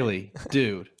 Riley,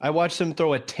 dude, I watched him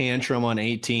throw a tantrum on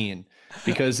 18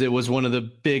 because it was one of the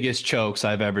biggest chokes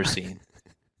I've ever seen.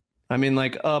 I mean,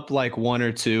 like up like 1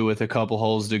 or 2 with a couple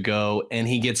holes to go, and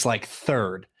he gets like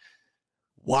third.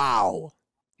 Wow.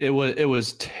 It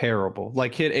was terrible.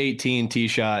 Like hit 18 tee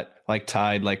shot, like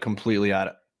tied, like completely out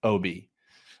of OB.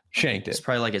 Shanked it. It's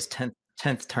probably like his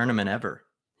 10th tournament ever.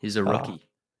 He's a rookie.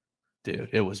 Dude,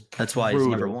 it was That's why he's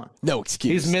never won. No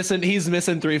excuse. He's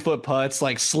missing 3-foot putts,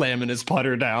 like slamming his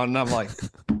putter down, and I'm like,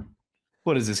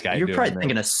 what is this guy You're doing? probably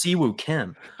thinking of Siwoo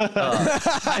Kim.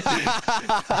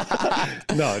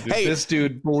 No, dude, this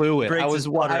dude blew it. I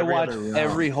watched every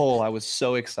every hole. I was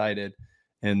so excited,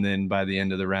 and then by the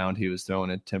end of the round, he was throwing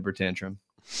a temper tantrum.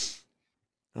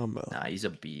 Nah, he's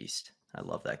a beast. I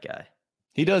love that guy.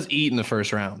 He does eat in the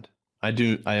first round. I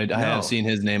have seen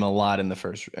his name a lot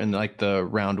in like the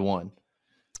round 1.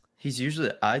 He's usually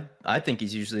I think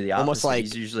he's usually the opposite. Almost like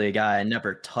he's usually a guy I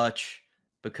never touch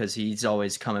because he's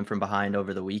always coming from behind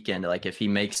over the weekend. Like if he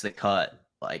makes the cut,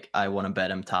 like I want to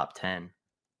bet him top 10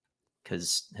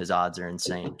 because his odds are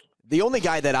insane. the only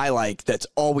guy that I like that's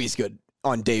always good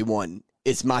on day 1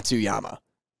 is Matsuyama.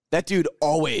 That dude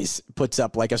always puts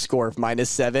up like a score of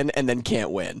 -7 and then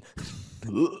can't win.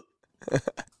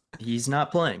 He's not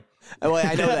playing. Well,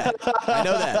 I know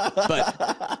that.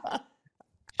 But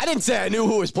I didn't say I knew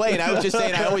who was playing. I was just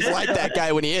saying I always like that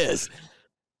guy when he is.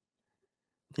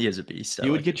 He is a beast.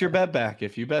 You would get your bet back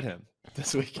if you bet him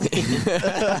this week.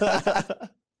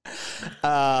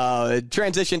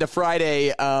 Transition to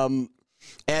Friday.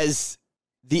 As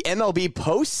the MLB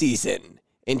postseason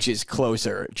inches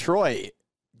closer, Troy,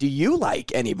 do you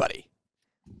like anybody?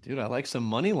 Dude, I like some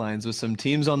money lines with some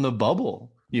teams on the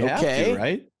bubble. You have to,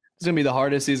 right? It's going to be the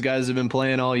hardest these guys have been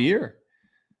playing all year.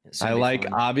 I like,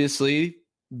 obviously,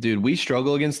 dude, we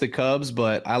struggle against the Cubs,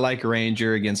 but I like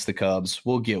Ranger against the Cubs.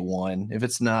 We'll get one. If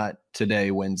it's not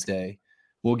today, Wednesday,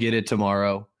 we'll get it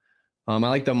tomorrow. I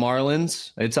like the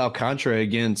Marlins. It's Alcantara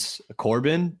against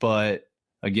Corbin, but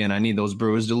again, I need those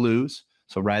Brewers to lose.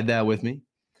 So ride that with me.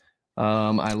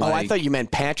 I thought you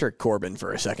meant Patrick Corbin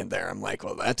for a second there. I'm like,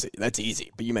 well, that's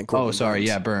easy. But you meant Corbin. Oh, sorry. Burns.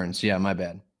 Yeah, Burns. Yeah, my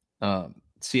bad.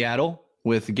 Seattle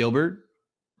with Gilbert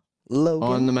Logan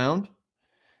on the mound.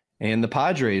 And the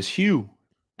Padres, Hugh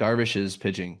Darvish is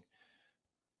pitching.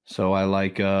 So I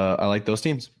like those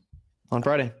teams on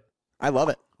Friday. I love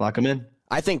it. Lock them in.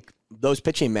 I think those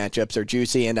pitching matchups are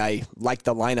juicy, and I like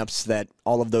the lineups that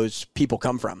all of those people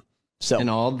come from. So and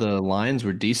all the lines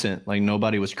were decent. Like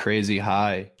nobody was crazy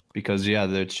high because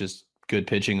it's just good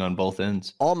pitching on both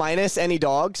ends. All minus, any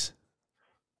dogs?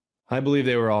 I believe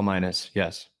they were all minus.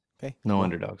 Yes. Okay. No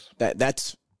underdogs.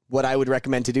 That's what I would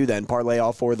recommend to do then. Parlay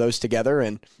all 4 of those together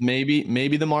and maybe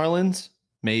the Marlins,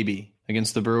 maybe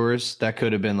against the Brewers. That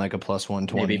could have been like a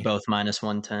 +120. Maybe both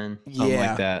 -110. Something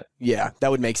like that. Yeah, that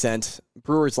would make sense.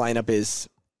 Brewers lineup is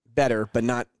better, but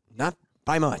not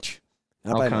by much.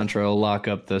 Alcantara will lock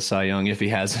up the Cy Young if he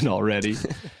hasn't already.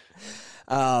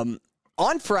 On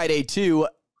Friday, too,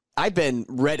 I've been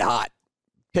red hot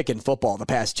picking football the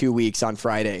past 2 weeks on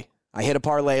Friday. I hit a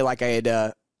parlay like I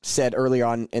had said earlier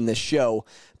on in this show,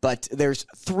 but there's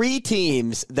 3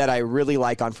 teams that I really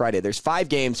like on Friday. There's 5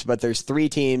 games, but there's 3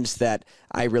 teams that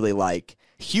I really like.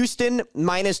 Houston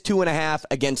 -2.5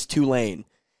 against Tulane.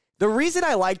 The reason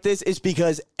I like this is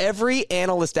because every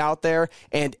analyst out there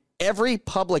and every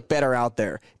public bettor out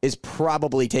there is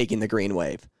probably taking the green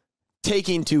wave,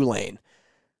 taking Tulane.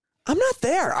 I'm not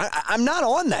there. I'm not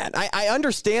on that. I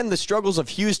understand the struggles of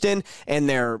Houston and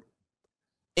their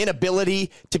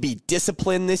inability to be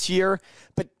disciplined this year.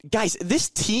 But guys, this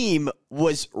team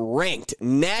was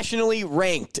nationally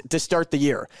ranked to start the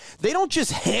year. They don't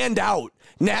just hand out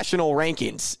national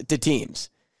rankings to teams.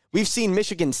 We've seen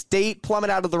Michigan State plummet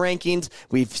out of the rankings.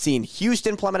 We've seen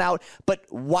Houston plummet out. But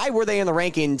why were they in the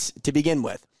rankings to begin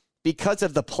with? Because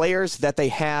of the players that they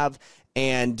have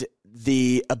and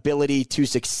the ability to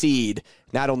succeed,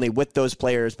 not only with those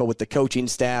players, but with the coaching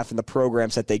staff and the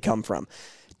programs that they come from.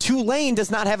 Tulane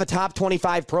does not have a top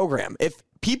 25 program. If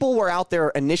people were out there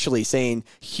initially saying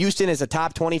Houston is a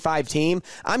top 25 team,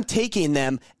 I'm taking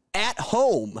them at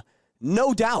home,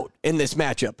 no doubt, in this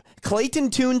matchup. Clayton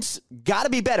Tune's got to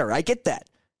be better. I get that.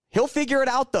 He'll figure it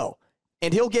out, though,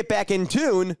 and he'll get back in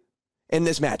tune in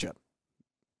this matchup.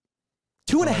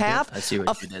 2.5,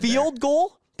 a field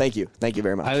goal. Thank you. Thank you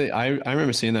very much. I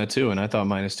remember seeing that, too, and I thought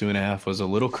 -2.5 was a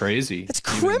little crazy. It's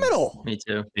criminal. Me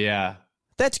too. Yeah.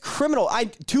 That's criminal.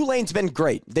 Tulane's been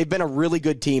great. They've been a really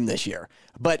good team this year.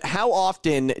 But how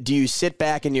often do you sit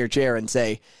back in your chair and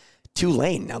say,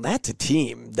 Tulane, now that's a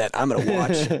team that I'm going to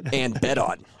watch and bet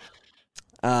on?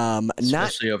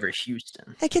 Especially over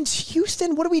Houston. Against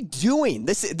Houston, what are we doing?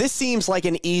 This seems like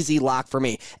an easy lock for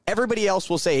me. Everybody else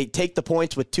will say take the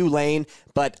points with Tulane,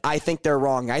 but I think they're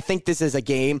wrong. I think this is a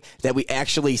game that we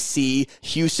actually see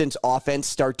Houston's offense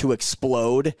start to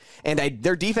explode, and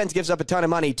their defense gives up a ton of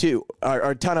money too,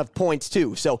 or a ton of points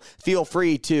too. So feel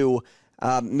free to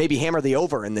maybe hammer the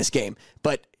over in this game,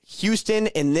 but Houston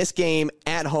in this game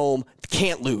at home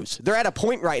can't lose. They're at a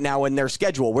point right now in their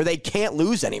schedule where they can't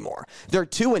lose anymore. They're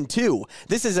 2-2.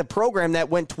 This is a program that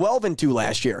went 12-2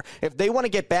 last year. If they want to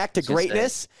get back to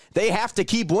greatness, they have to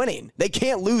keep winning. They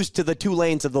can't lose to the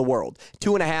Tulanes of the world.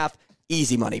 2.5,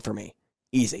 easy money for me.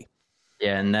 Easy.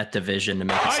 Yeah, and that division to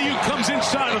make IU comes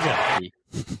inside of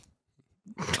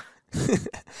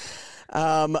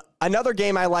them. Another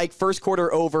game I like, first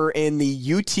quarter over in the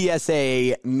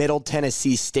UTSA Middle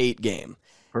Tennessee State game.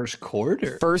 First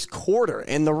quarter.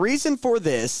 And the reason for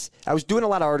this, I was doing a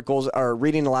lot of articles or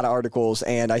reading a lot of articles,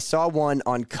 and I saw one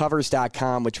on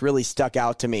covers.com which really stuck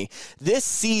out to me. This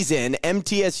season,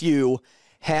 MTSU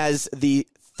has the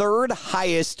third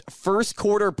highest first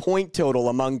quarter point total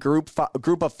among group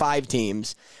of 5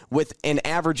 teams with an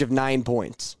average of 9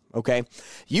 points. Okay.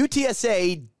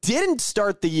 UTSA didn't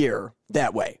start the year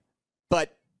that way,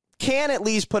 but can at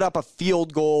least put up a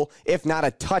field goal, if not a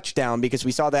touchdown, because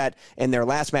we saw that in their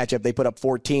last matchup. They put up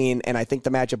 14, and I think the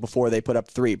matchup before they put up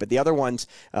 3. But the other ones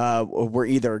were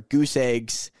either goose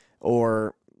eggs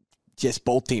or just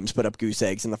both teams put up goose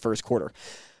eggs in the first quarter.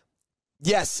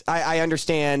 Yes, I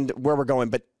understand where we're going,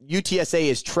 but UTSA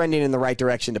is trending in the right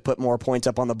direction to put more points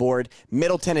up on the board.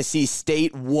 Middle Tennessee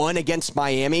State won against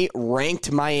Miami,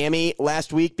 ranked Miami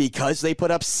last week because they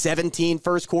put up 17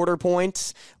 first quarter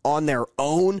points on their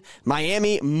own.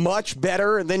 Miami, much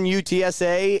better than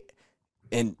UTSA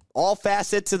in all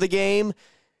facets of the game.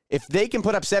 If they can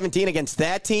put up 17 against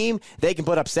that team, they can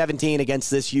put up 17 against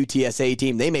this UTSA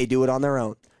team. They may do it on their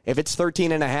own. If it's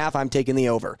 13.5, I'm taking the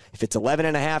over. If it's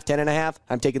 11.5, 10.5,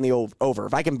 I'm taking the over.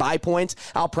 If I can buy points,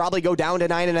 I'll probably go down to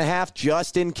 9.5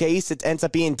 just in case it ends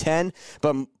up being 10.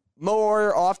 But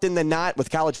more often than not, with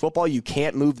college football, you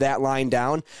can't move that line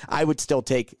down. I would still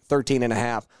take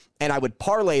 13.5, and I would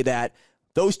parlay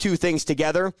those two things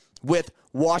together with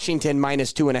Washington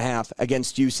minus 2.5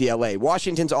 against UCLA.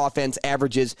 Washington's offense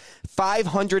averages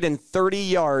 530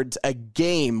 yards a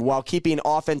game while keeping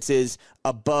offenses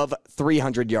above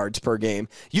 300 yards per game.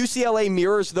 UCLA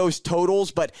mirrors those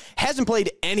totals, but hasn't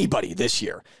played anybody this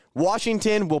year.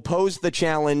 Washington will pose the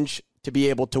challenge to be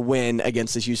able to win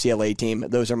against this UCLA team.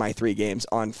 Those are my 3 games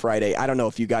on Friday. I don't know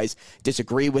if you guys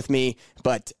disagree with me,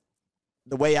 but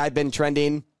the way I've been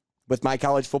trending with my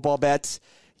college football bets,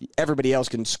 everybody else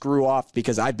can screw off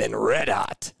because I've been red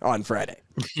hot on Friday.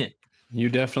 You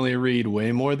definitely read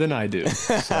way more than I do.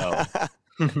 So.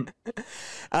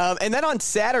 And then on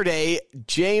Saturday,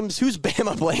 James, who's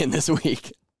Bama playing this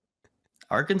week?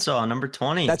 Arkansas, number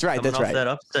 20. That's right. Coming that's off right. That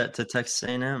upset to Texas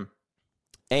A&M.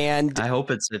 And I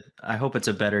hope it's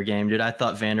a better game, dude. I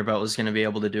thought Vanderbilt was going to be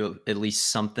able to do at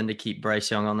least something to keep Bryce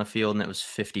Young on the field, and it was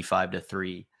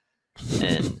 55-3.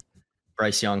 And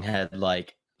Bryce Young had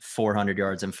like 400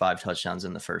 yards and 5 touchdowns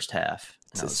in the first half.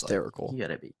 It's hysterical. Like, you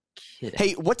gotta be kidding.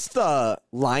 Hey, what's the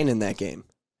line in that game?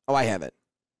 Oh, I have it.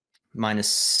 Minus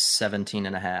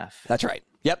 17.5. That's right.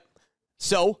 Yep.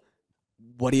 So,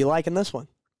 what do you like in this one?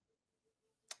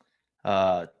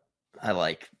 I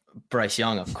like Bryce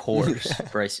Young, of course.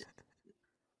 Bryce.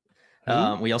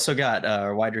 We also got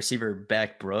our wide receiver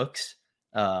back Brooks,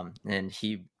 and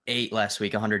he ate last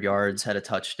week 100 yards, had a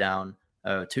touchdown,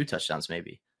 2 touchdowns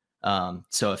maybe.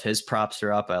 So if his props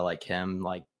are up, I like him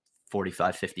like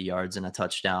 45, 50 yards and a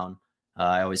touchdown.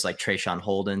 I always like Trayshawn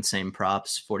Holden, same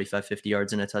props, 45, 50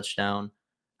 yards and a touchdown.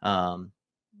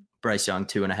 Bryce Young,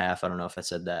 2.5. I don't know if I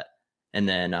said that. And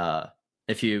then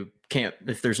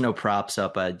if there's no props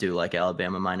up, I do like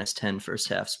Alabama minus 10 first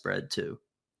half spread too.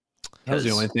 That was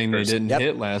the only thing they didn't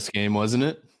hit last game, wasn't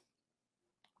it?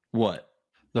 What?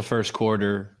 The first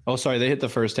quarter. Oh, sorry. They hit the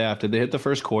first half. Did they hit the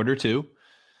first quarter too?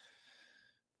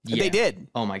 Yeah. They did.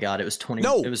 Oh my God. It was 20.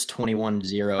 No. It was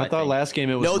 21-0. I thought last game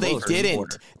it was. No, they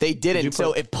didn't. They didn't.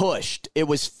 So it pushed. It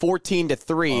was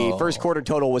 14-3. First quarter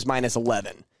total was minus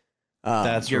 11.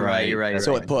 That's You're right. You're right.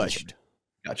 So it pushed.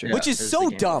 Gotcha. Which is so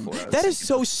dumb. That is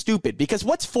so stupid because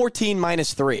what's 14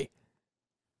 minus 3?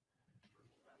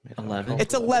 11.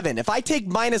 It's 11. If I take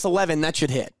minus 11, that should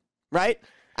hit, right?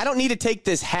 I don't need to take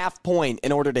this half point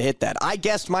in order to hit that. I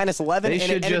guessed minus 11 and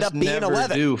it ended up being 11. They should just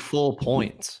never do full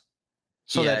points.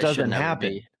 So that doesn't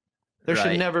happen. There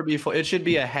should never be full. It should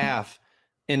be a half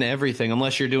in everything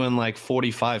unless you're doing like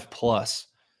 45 plus.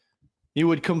 You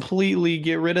would completely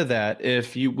get rid of that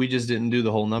if we just didn't do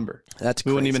the whole number.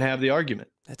 We wouldn't even have the argument.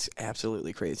 That's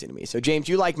absolutely crazy to me. So, James,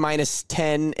 you like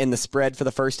 -10 in the spread for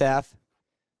the first half?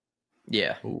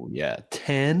 Yeah. Oh, yeah.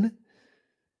 10?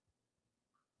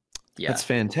 Yeah. That's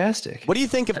fantastic. What do you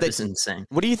think of That's insane.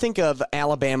 What do you think of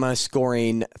Alabama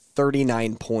scoring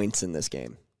 39 points in this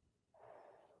game?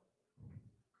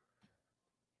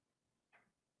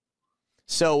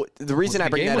 So the reason I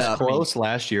bring that up, the game was close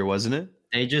last year, wasn't it?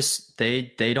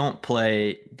 They don't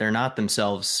play. They're not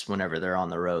themselves whenever they're on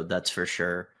the road. That's for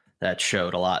sure. That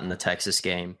showed a lot in the Texas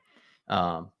game.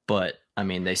 But I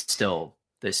mean, they still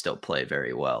play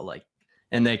very well.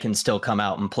 And they can still come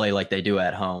out and play like they do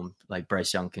at home. Like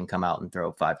Bryce Young can come out and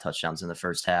throw 5 touchdowns in the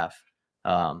first half.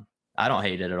 I don't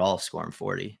hate it at all, scoring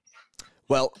 40.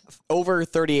 Well, over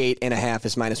 38.5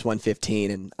 is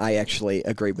 -115, and I actually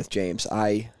agree with James.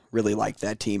 I really like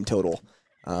that team total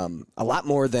a lot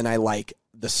more than I like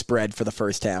the spread for the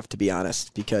first half, to be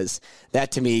honest, because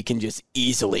that to me can just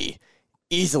easily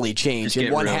change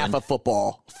in one half of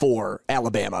football for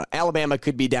Alabama. Alabama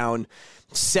could be down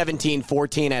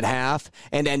 17-14 at half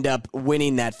and end up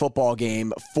winning that football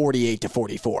game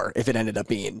 48-44 if it ended up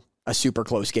being a super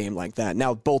close game like that.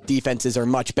 Now, both defenses are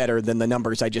much better than the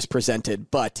numbers I just presented,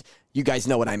 but you guys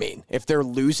know what I mean. If they're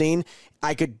losing,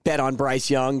 I could bet on Bryce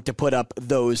Young to put up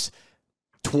those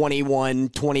 21,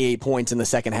 28 points in the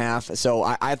second half. So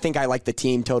I think I like the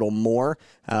team total more.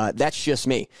 That's just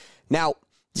me. Now,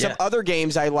 some other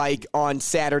games I like on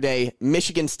Saturday,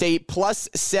 Michigan State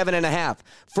 +7.5.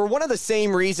 For one of the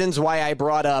same reasons why I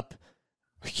brought up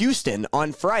Houston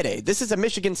on Friday. This is a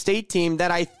Michigan State team that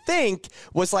I think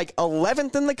was like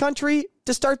 11th in the country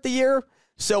to start the year.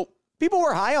 So people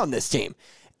were high on this team.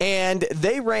 And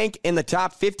they rank in the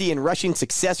top 50 in rushing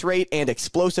success rate and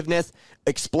explosiveness,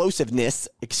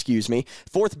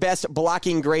 fourth best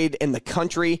blocking grade in the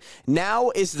country. Now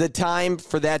is the time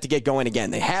for that to get going again.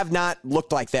 They have not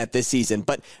looked like that this season,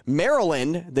 but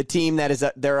Maryland, the team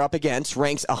that they're up against,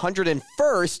 ranks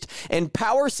 101st in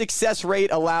power success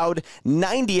rate allowed,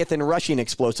 90th in rushing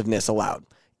explosiveness allowed.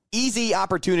 Easy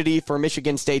opportunity for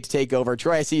Michigan State to take over.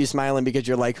 Troy, I see you smiling because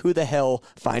you're like, who the hell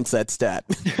finds that stat?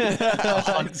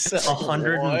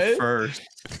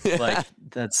 101st. Like,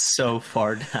 that's so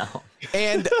far down.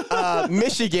 And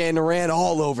Michigan ran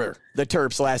all over the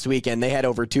Terps last weekend. They had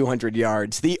over 200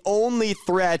 yards. The only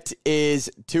threat is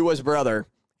Tua's brother,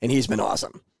 and he's been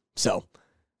awesome. So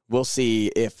we'll see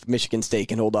if Michigan State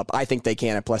can hold up. I think they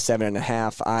can at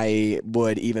 +7.5. I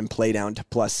would even play down to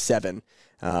 +7.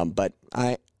 But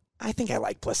I think I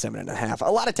like +7.5.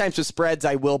 A lot of times with spreads,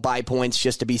 I will buy points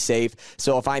just to be safe.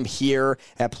 So if I'm here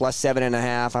at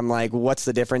 +7.5, I'm like, what's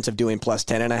the difference of doing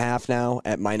 +10.5 now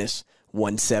at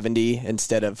 -170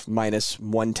 instead of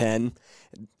 -110?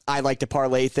 I like to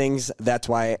parlay things. That's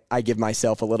why I give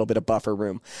myself a little bit of buffer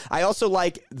room. I also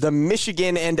like the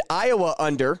Michigan and Iowa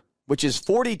under, which is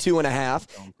 42.5.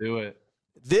 Don't do it.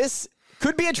 This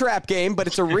could be a trap game, but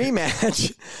it's a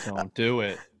rematch. Don't do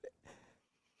it.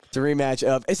 It's a rematch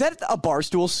of, is that a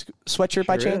Barstool sweatshirt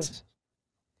by chance? Is.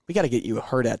 We got to get you a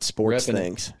Hurrdat sports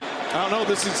things. I don't know.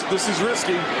 This is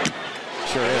risky.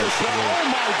 Sure is.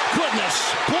 Oh my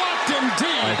goodness! Blocked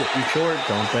indeed. Too short.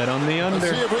 Don't bet on the under.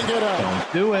 Let's see if we can get a.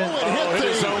 Don't do it. Oh, it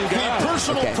hit his own guy. The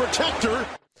personal protector.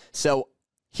 So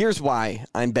here's why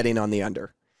I'm betting on the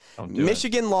under.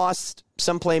 Michigan lost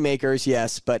some playmakers,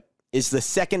 yes, but is the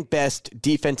second best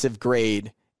defensive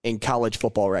grade in college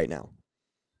football right now.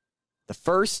 The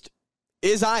first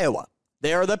is Iowa.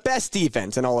 They are the best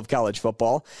defense in all of college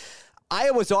football.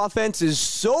 Iowa's offense is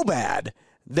so bad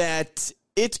that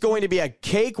it's going to be a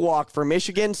cakewalk for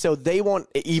Michigan, so they won't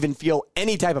even feel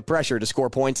any type of pressure to score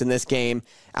points in this game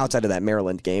outside of that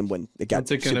Maryland game when it got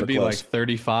super close. What's it going to be, like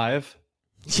 35?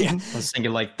 Yeah. I was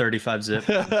thinking like 35 zip.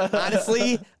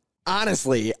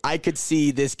 Honestly, I could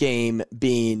see this game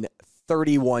being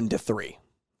 31-3.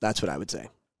 That's what I would say.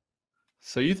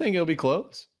 So you think it'll be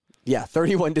close? Yeah,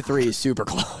 31-3 is super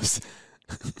close.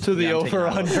 To the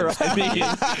over-under, I mean.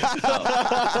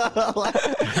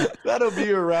 That'll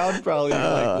be around probably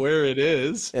like where it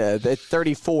is. Yeah,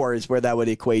 34 is where that would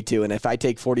equate to. And if I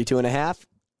take 42.5,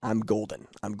 I'm golden.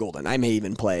 I may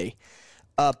even play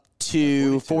up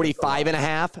to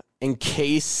 45.5 in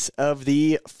case of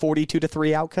the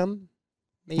 42-3 outcome.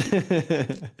 Maybe.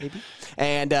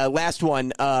 And last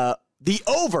one, the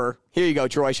over, here you go,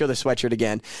 Troy, show the sweatshirt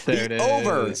again. There the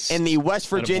over in the West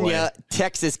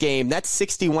Virginia-Texas game, that's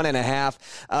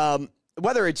 61.5.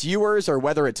 Whether it's Ewers or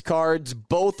whether it's Cards,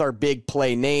 both are big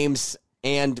play names,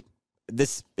 and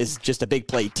this is just a big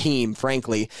play team,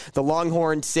 frankly. The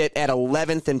Longhorns sit at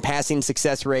 11th in passing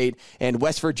success rate, and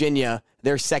West Virginia,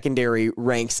 their secondary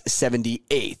ranks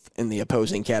 78th in the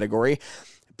opposing category.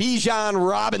 Bijan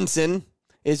Robinson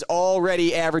is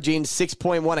already averaging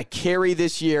 6.1 a carry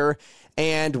this year,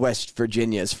 and West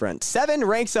Virginia's front seven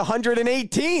ranks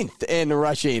 118th in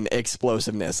rushing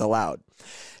explosiveness allowed.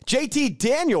 JT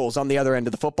Daniels on the other end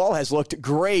of the football has looked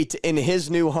great in his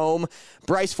new home.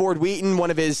 Bryce Ford Wheaton, one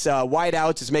of his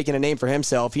wideouts, is making a name for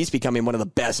himself. He's becoming one of the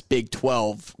best Big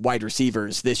 12 wide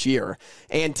receivers this year.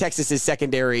 And Texas's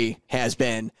secondary has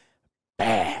been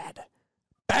bad.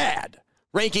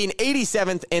 Ranking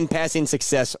 87th in passing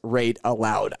success rate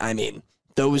allowed. I mean,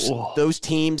 those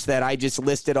teams that I just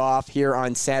listed off here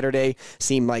on Saturday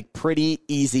seem like pretty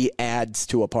easy adds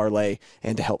to a parlay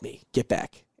and to help me get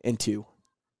back into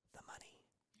the money.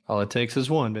 All it takes is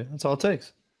one, man. That's all it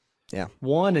takes. Yeah.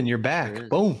 One and you're back.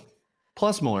 Boom.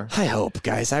 Plus more. I hope,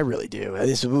 guys. I really do.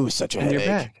 This was such a headache. You're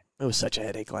back. It was such a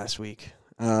headache last week.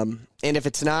 And if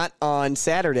it's not on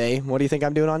Saturday, what do you think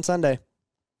I'm doing on Sunday?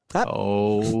 Huh?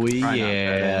 Oh,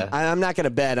 yeah. I'm not going to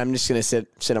bet. I'm just going to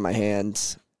sit on my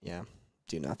hands. Yeah.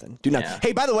 Do nothing. Yeah.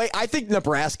 Hey, by the way, I think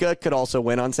Nebraska could also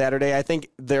win on Saturday. I think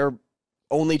their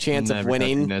only chance of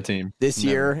winning this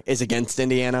year is against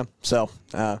Indiana. So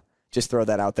just throw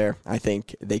that out there. I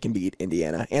think they can beat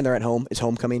Indiana. And they're at home. It's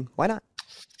homecoming. Why not?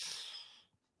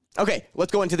 Okay,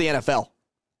 let's go into the NFL.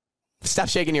 Stop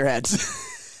shaking your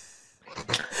heads.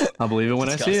 I'll believe it when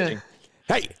I see it.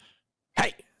 Hey,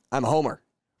 I'm a homer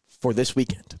for this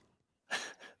weekend.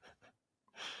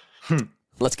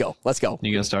 Let's go. You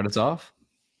going to start us off?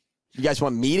 You guys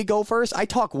want me to go first? I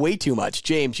talk way too much.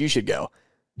 James, you should go.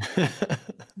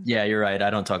 Yeah, you're right. I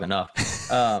don't talk enough.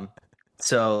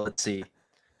 So let's see.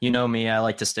 You know me. I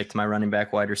like to stick to my running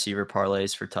back, wide receiver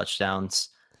parlays for touchdowns.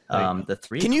 The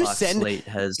 3 o'clock slate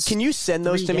has. Can you send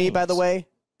those to me, by the way?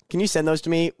 Can you send those to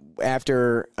me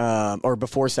after or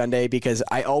before Sunday? Because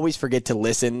I always forget to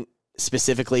listen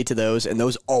specifically to those, and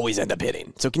those always end up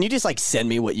hitting. So can you just send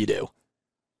me what you do?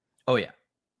 Oh, yeah.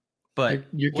 But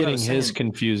you're getting his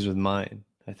confused with mine,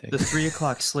 I think. The 3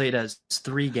 o'clock slate has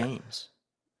 3 games.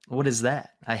 What is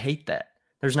that? I hate that.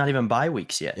 There's not even bye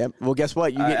weeks yet. Yep. Well, guess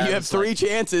what? You have 3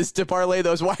 chances to parlay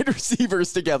those wide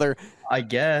receivers together. I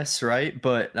guess, right?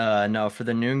 But no, for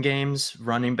the noon games,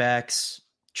 running backs,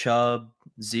 Chubb,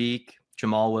 Zeke,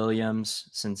 Jamal Williams,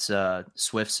 since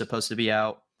Swift's supposed to be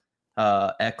out.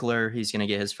 Eckler, he's going to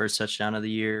get his first touchdown of the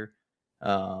year.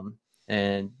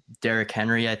 And Derrick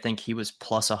Henry, I think he was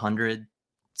plus 100.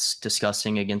 It's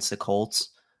disgusting against the Colts.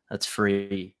 That's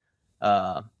free.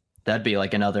 That'd be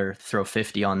like another throw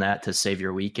 50 on that to save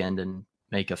your weekend and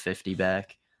make a 50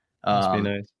 back. Must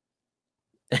be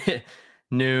nice.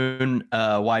 Noon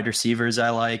wide receivers I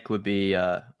like would be,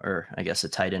 or I guess a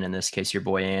tight end in this case, your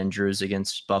boy Andrews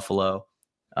against Buffalo.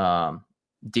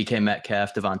 DK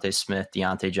Metcalf, Devontae Smith,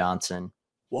 Deontay Johnson.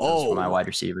 Whoa. Those are my wide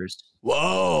receivers.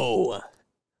 Whoa.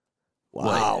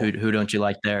 Wow. Who don't you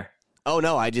like there? Oh,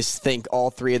 no, I just think all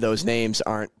 3 of those names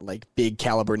aren't big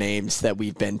caliber names that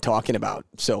we've been talking about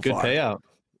so far. Good payout.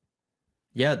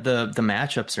 Yeah, the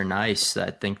matchups are nice.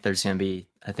 I think there's gonna be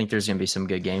some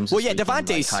good games. Well, yeah,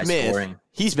 Devontae Smith,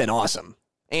 he's been awesome.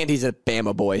 And he's a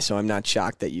Bama boy, so I'm not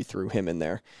shocked that you threw him in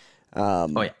there.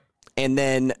 Oh, yeah. And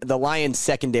then the Lions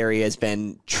secondary has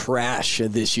been trash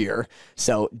this year.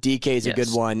 So DK is a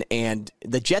good one. And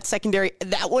the Jets secondary,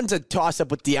 that one's a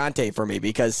toss-up with Deontay for me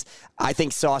because I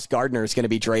think Sauce Gardner is going to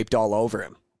be draped all over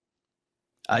him.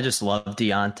 I just love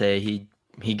Deontay.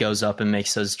 He goes up and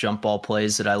makes those jump ball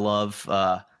plays that I love.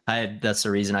 That's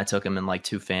the reason I took him in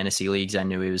 2 fantasy leagues. I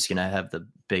knew he was going to have the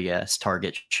big-ass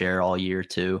target share all year,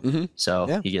 too. Mm-hmm.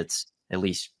 So he gets at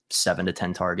least 7 to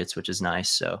 10 targets, which is nice.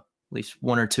 So at least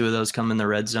 1 or 2 of those come in the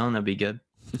red zone. That'd be good.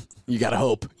 You gotta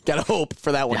hope. Gotta hope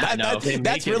for that one. Yeah,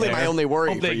 that's really my only worry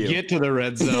hope for they you. get to the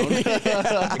red zone.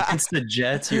 Against the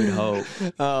Jets, you'd hope.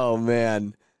 Oh,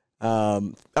 man.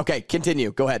 Okay,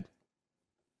 continue. Go ahead.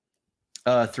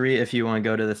 3, if you want to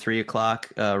go to the 3 o'clock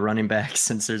running back,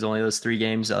 since there's only those 3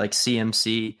 games, I like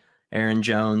CMC, Aaron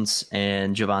Jones,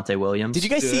 and Javonte Williams. Did you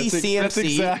guys see CMC? That's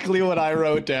exactly what I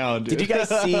wrote down. Dude. Did you guys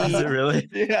see? Is it really?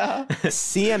 Yeah.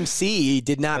 CMC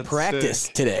did not practice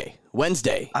today.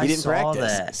 Wednesday. He didn't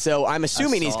practice. That. So I'm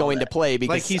assuming he's going to play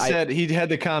because like he said, he had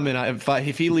the comment,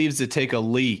 if he leaves to take a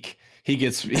leak, he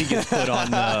gets put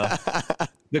on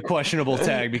the questionable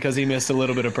tag because he missed a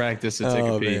little bit of practice to take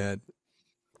a pee. Man.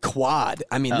 Quad.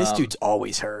 I mean, this dude's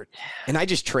always hurt. And I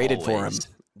just traded for him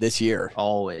this year.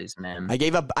 Always, man. I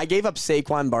gave up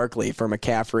Saquon Barkley for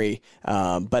McCaffrey,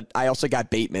 but I also got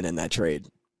Bateman in that trade.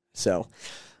 So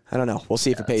I don't know. We'll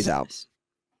see if it pays out.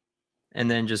 And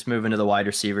then just moving to the wide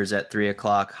receivers at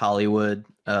 3:00, Hollywood,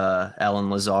 Allen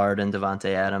Lazard, and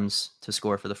Devontae Adams to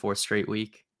score for the 4th straight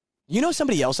week. You know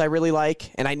somebody else I really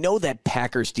like, and I know that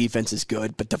Packers defense is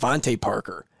good, but Devontae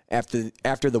Parker,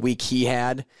 after the week he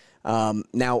had.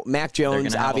 Now, Mac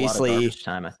Jones obviously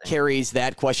carries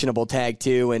that questionable tag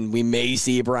too, and we may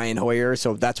see Brian Hoyer,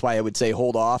 so that's why I would say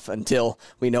hold off until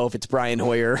we know if it's Brian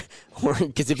Hoyer.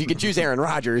 Because if you can choose Aaron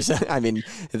Rodgers, I mean,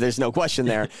 there's no question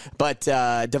there. But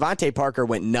Devontae Parker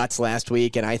went nuts last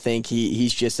week, and I think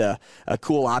he's just a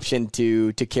cool option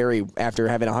to carry after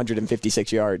having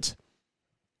 156 yards.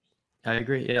 I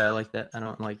agree. Yeah, I like that. I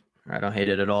don't hate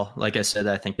it at all. Like I said,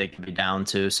 I think they could be down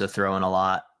too, so throwing a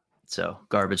lot. So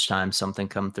garbage time, something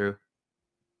come through.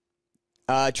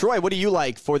 Troy, what do you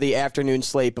like for the afternoon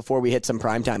slate before we hit some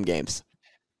primetime games?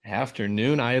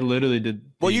 Afternoon? I literally did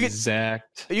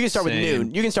exact. You can start with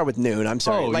noon. You can start with noon. I'm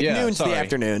sorry. Noon's the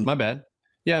afternoon. My bad.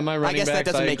 Yeah, my running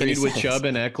backs, I agreed with Chubb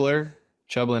and Eckler.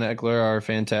 Chubb and Eckler are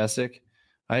fantastic.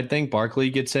 I think Barkley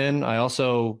gets in. I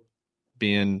also,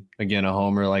 being, again, a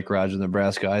homer like Roger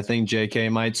Nebraska, I think JK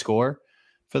might score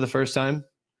for the first time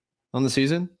on the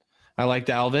season. I like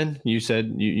Dalvin. You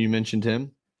said you mentioned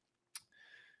him.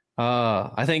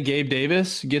 I think Gabe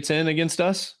Davis gets in against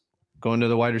us, going to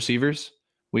the wide receivers.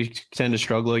 We tend to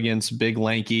struggle against big,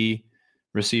 lanky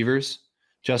receivers.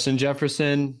 Justin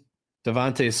Jefferson,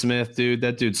 Devontae Smith, dude,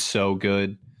 that dude's so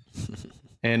good.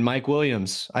 And Mike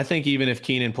Williams. I think even if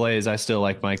Keenan plays, I still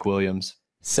like Mike Williams.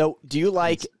 So do you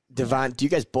like do you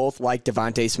guys both like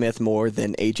Devontae Smith more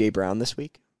than A.J. Brown this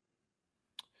week?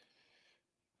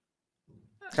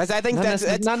 Because I think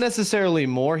that's not necessarily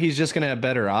more. He's just going to have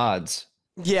better odds.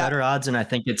 Yeah, better odds, and I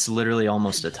think it's literally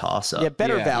almost a toss-up. Yeah,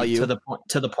 better value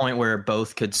to the point where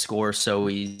both could score so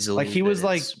easily. Like he was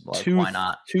like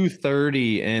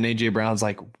 230, and AJ Brown's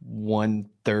like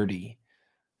 130.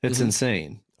 It's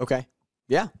insane. Okay.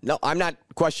 Yeah. No, I'm not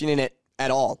questioning it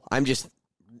at all. I'm just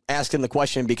asking the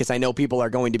question because I know people are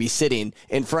going to be sitting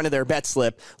in front of their bet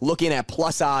slip looking at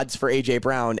plus odds for A.J.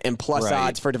 Brown and plus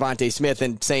odds for Devontae Smith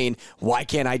and saying, why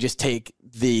can't I just take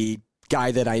the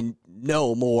guy that I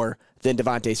know more than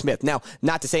Devontae Smith? Now,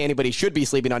 not to say anybody should be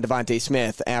sleeping on Devontae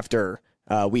Smith after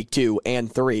week 2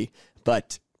 and 3,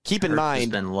 but keep in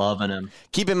mind, been loving him.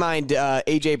 Keep in mind,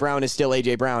 A.J. Brown is still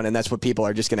A.J. Brown, and that's what people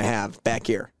are just going to have back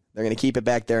here. They're going to keep it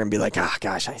back there and be like,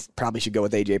 gosh, I probably should go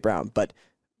with A.J. Brown, but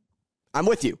I'm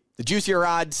with you. The juicier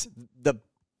odds,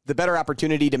 the better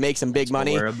opportunity to make some big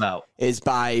money is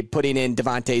by putting in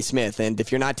Devontae Smith. And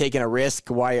if you're not taking a risk,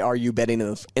 why are you betting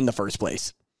in the first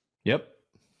place? Yep.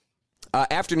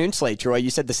 Afternoon slate, Troy. You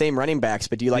said the same running backs,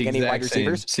 but do you like any wide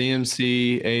receivers?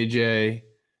 CMC, AJ,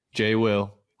 J.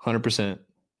 Will, 100%.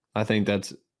 I think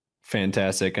that's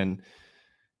fantastic. And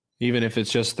even if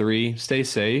it's just 3, stay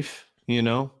safe,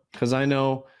 because I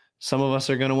know some of us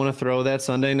are going to want to throw that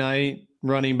Sunday night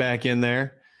running back in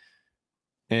there,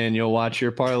 and you'll watch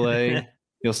your parlay.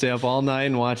 You'll stay up all night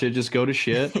and watch it just go to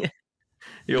shit.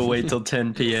 You'll wait till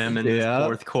 10 p.m. in the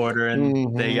fourth quarter,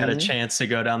 and they got a chance to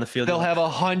go down the field. They'll have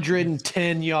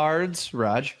 110 yards,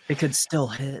 Raj. It could still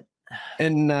hit.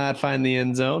 And not find the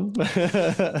end zone.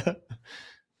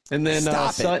 And then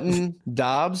Sutton,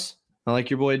 Dobbs. I like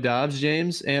your boy Dobbs,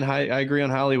 James. And I agree on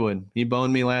Hollywood. He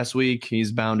boned me last week.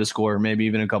 He's bound to score, maybe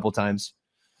even a couple times.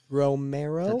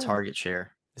 Romero? The target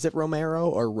share. Is it Romero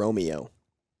or Romeo?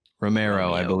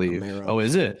 Romero, I believe. Romero. Oh,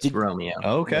 is it? Romeo.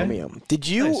 Oh, okay. Romeo. Did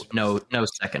you no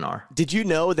second R? Did you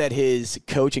know that his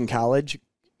coach in college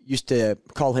used to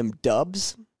call him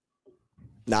Dubs,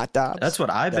 not Dobbs? That's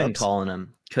what I've been calling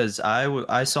him, because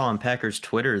I saw on Packers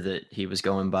Twitter that he was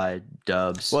going by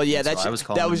Dubs. Well, yeah,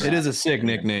 it is a sick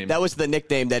nickname. That was the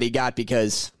nickname that he got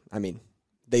because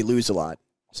they lose a lot,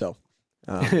 so.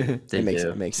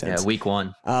 It makes sense. Yeah, week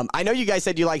 1. I know you guys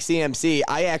said you like CMC.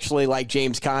 I actually like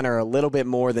James Conner a little bit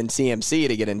more than CMC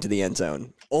to get into the end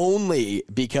zone, only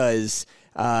because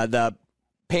the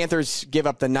Panthers give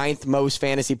up the 9th most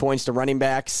fantasy points to running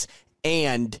backs,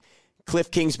 and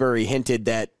Cliff Kingsbury hinted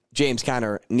that James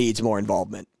Conner needs more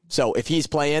involvement. So if he's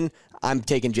playing, I'm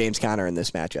taking James Conner in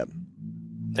this matchup.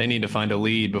 They need to find a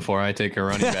lead before I take a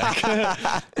running back.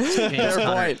 Fair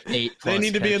point. They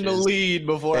need to be in the lead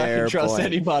before I can trust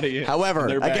anybody. However,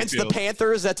 against the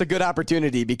Panthers, that's a good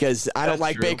opportunity because I don't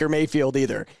like Baker Mayfield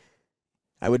either.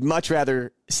 I would much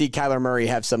rather see Kyler Murray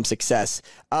have some success.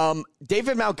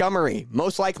 David Montgomery,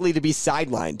 most likely to be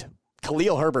sidelined.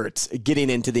 Khalil Herbert's getting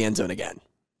into the end zone again.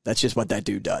 That's just what that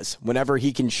dude does. Whenever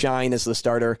he can shine as the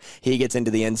starter, he gets into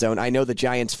the end zone. I know the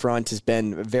Giants front has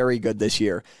been very good this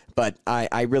year, but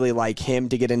I really like him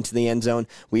to get into the end zone.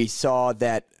 We saw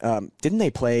that, didn't they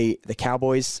play the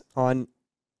Cowboys on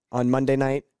Monday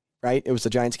night? right? It was the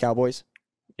Giants-Cowboys.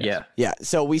 Yeah. Yeah.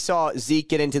 So we saw Zeke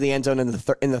get into the end zone in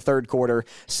the third quarter.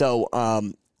 So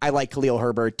I like Khalil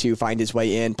Herbert to find his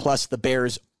way in. Plus, the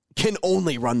Bears can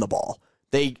only run the ball.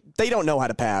 They don't know how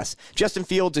to pass. Justin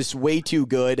Fields is way too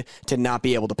good to not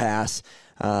be able to pass.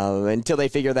 Until they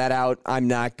figure that out, I'm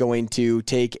not going to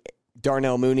take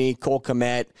Darnell Mooney, Cole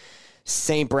Kmet,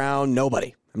 St. Brown,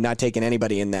 nobody. I'm not taking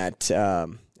anybody in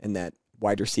that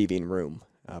wide receiving room.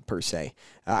 Per se.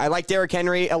 I like Derrick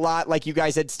Henry a lot, like you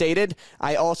guys had stated.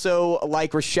 I also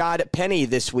like Rashad Penny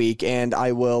this week, and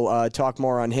I will talk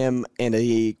more on him in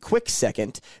a quick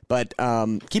second. But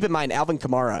keep in mind, Alvin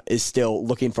Kamara is still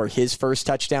looking for his first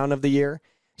touchdown of the year,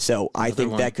 so I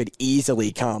think that could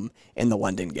easily come in the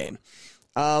London game.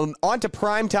 On to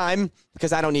prime time,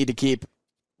 because I don't need to keep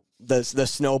the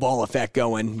snowball effect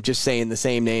going, just saying the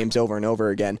same names over and over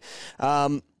again.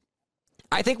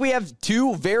 I think we have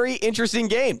two very interesting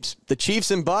games. The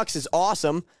Chiefs and Bucks is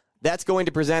awesome. That's going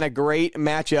to present a great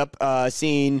matchup,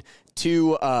 seeing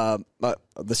the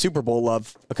Super Bowl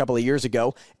of a couple of years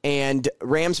ago. And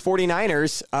Rams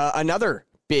 49ers, another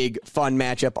big, fun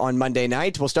matchup on Monday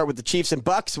night. We'll start with the Chiefs and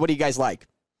Bucks. What do you guys like?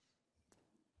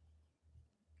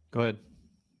 Go ahead.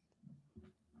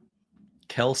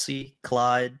 Kelsey,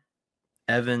 Clyde,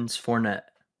 Evans, Fournette.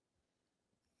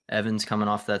 Evans coming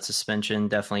off that suspension,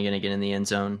 definitely going to get in the end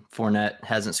zone. Fournette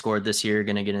hasn't scored this year,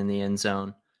 going to get in the end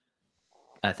zone.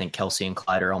 I think Kelsey and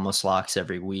Clyde are almost locks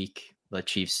every week. The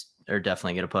Chiefs are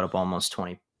definitely going to put up almost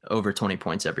over 20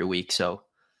 points every week. So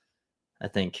I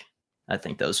think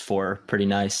those four are pretty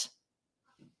nice.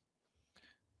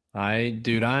 I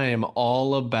am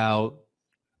all about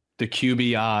the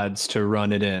QB odds to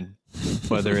run it in,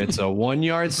 whether it's a 1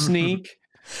 yard sneak,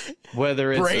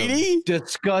 whether it's Brady? A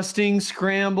disgusting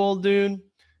scramble, dude.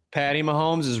 Patty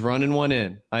Mahomes is running one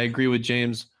in. I agree with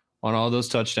James on all those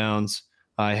touchdowns.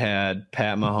 I had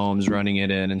Pat Mahomes running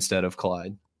it in instead of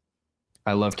Clyde.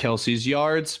 I love Kelsey's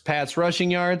yards, Pat's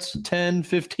rushing yards, 10,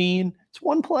 15. It's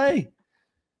one play,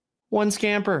 one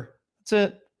scamper. That's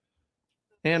it.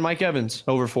 And Mike Evans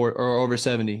over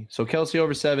 70. So Kelsey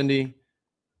over 70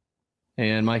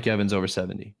 and Mike Evans over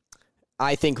 70.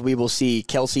 I think we will see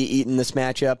Kelsey eat in this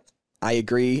matchup. I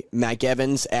agree. Mike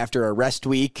Evans after a rest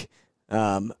week.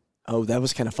 That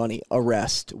was kind of funny. A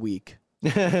rest week.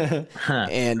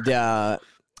 And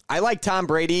I like Tom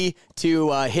Brady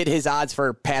to hit his odds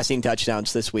for passing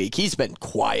touchdowns this week. He's been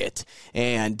quiet,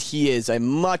 and he is a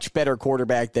much better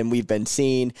quarterback than we've been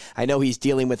seeing. I know he's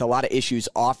dealing with a lot of issues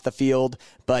off the field,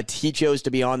 but he chose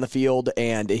to be on the field,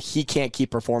 and he can't keep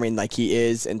performing like he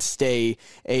is and stay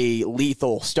a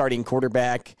lethal starting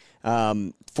quarterback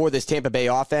for this Tampa Bay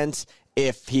offense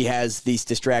if he has these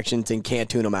distractions and can't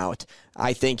tune them out.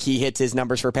 I think he hits his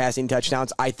numbers for passing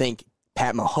touchdowns. I think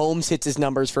Pat Mahomes hits his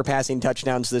numbers for passing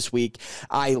touchdowns this week.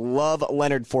 I love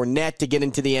Leonard Fournette to get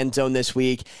into the end zone this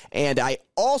week. And I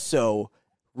also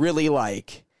really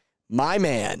like my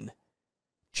man,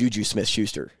 Juju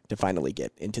Smith-Schuster, to finally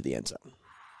get into the end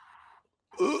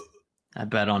zone. I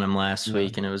bet on him last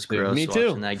week, and it was gross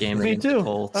watching that game Me against too. the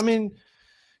Colts. I mean,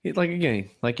 like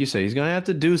you say, he's going to have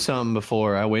to do something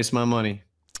before I waste my money.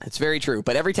 It's very true.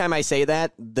 But every time I say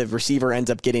that, the receiver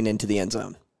ends up getting into the end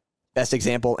zone. Best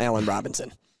example, Allen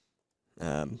Robinson.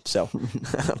 So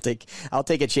I'll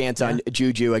take a chance on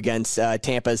Juju against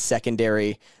Tampa's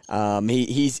secondary.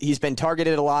 He's been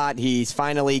targeted a lot. He's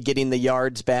finally getting the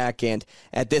yards back, and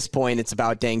at this point, it's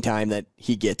about dang time that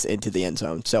he gets into the end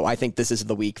zone. So I think this is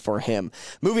the week for him.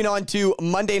 Moving on to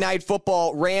Monday Night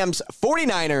Football, Rams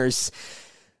 49ers.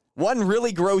 One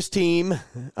really gross team,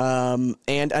 and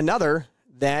another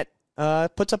that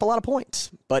puts up a lot of points,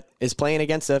 but is playing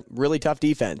against a really tough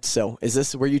defense. So is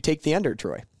this where you take the under,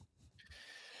 Troy?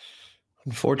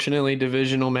 Unfortunately,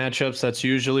 divisional matchups, that's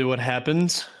usually what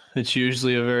happens. It's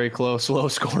usually a very close,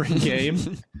 low-scoring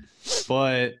game.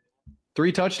 But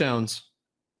 3 touchdowns.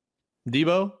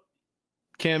 Debo,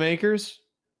 Cam Akers,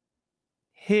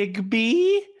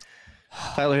 Higbee,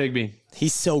 Tyler Higbee.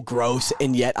 He's so gross,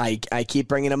 and yet I keep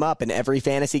bringing him up in every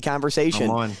fantasy conversation.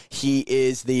 Come on. He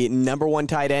is the number 1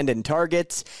 tight end in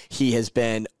targets. He has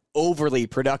been overly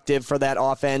productive for that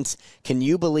offense. Can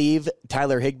you believe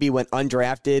Tyler Higbee went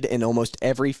undrafted in almost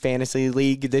every fantasy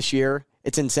league this year?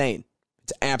 It's insane.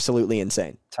 It's absolutely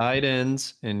insane. Tight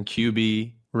ends and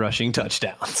QB rushing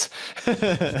touchdowns.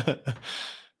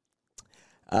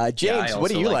 James,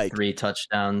 what do you like? 3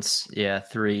 touchdowns. Yeah,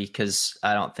 3, because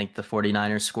I don't think the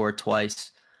 49ers scored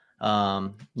twice.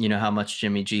 You know how much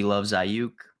Jimmy G loves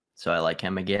Ayuk, so I like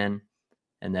him again.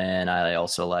 And then I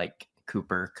also like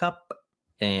Cooper Kupp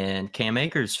and Cam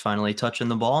Akers finally touching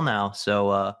the ball now.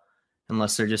 So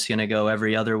unless they're just going to go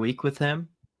every other week with him,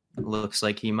 looks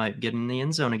like he might get in the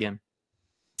end zone again.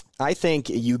 I think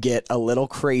you get a little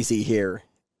crazy here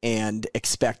and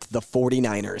expect the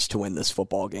 49ers to win this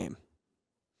football game.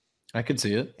 I could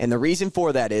see it. And the reason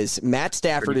for that is Matt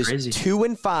Stafford is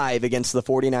 2-5 against the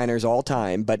 49ers all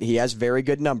time, but he has very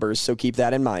good numbers, so keep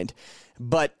that in mind.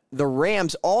 But the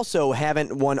Rams also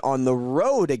haven't won on the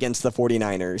road against the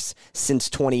 49ers since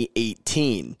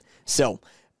 2018. So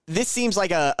this seems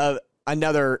like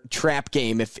another trap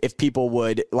game, if people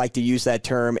would like to use that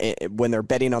term when they're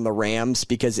betting on the Rams,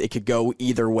 because it could go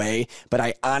either way. But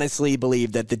I honestly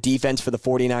believe that the defense for the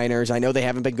 49ers, I know they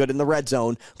haven't been good in the red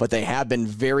zone, but they have been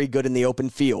very good in the open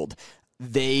field.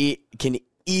 They can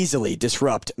easily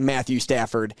disrupt Matthew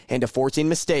Stafford into forcing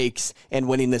mistakes and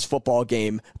winning this football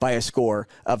game by a score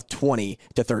of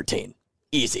 20-13.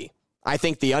 Easy. I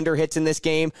think the under hits in this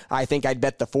game. I think I'd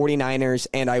bet the 49ers,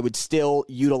 and I would still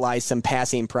utilize some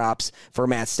passing props for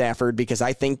Matt Stafford because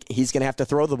I think he's going to have to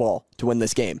throw the ball to win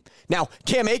this game. Now,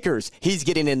 Cam Akers, he's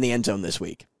getting in the end zone this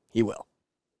week. He will.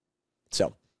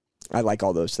 So, I like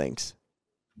all those things.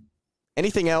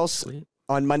 Anything else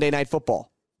on Monday Night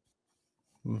Football?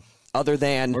 Other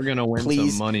than we're going to win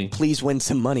some money. Please win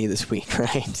some money this week,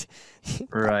 right?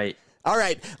 Right. All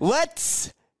right,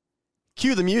 let's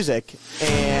cue the music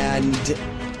and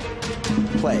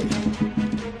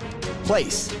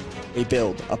place a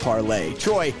build a parlay.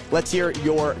 Troy, let's hear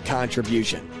your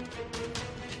contribution.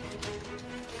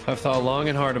 I've thought long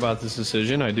and hard about this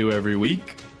decision. I do every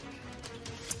week.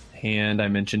 And I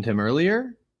mentioned him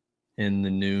earlier in the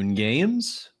noon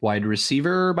games. Wide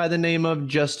receiver by the name of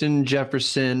Justin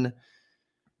Jefferson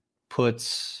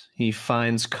he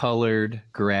finds colored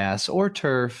grass or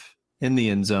turf in the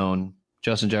end zone.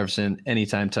 Justin Jefferson,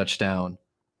 anytime touchdown,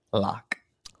 lock.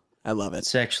 I love it.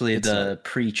 It's actually the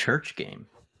pre-church game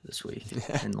this week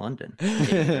in London.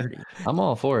 I'm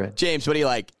all for it. James, what do you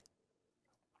like?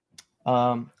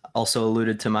 Also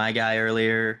alluded to my guy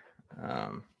earlier,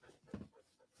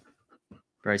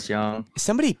 Bryce Young. Is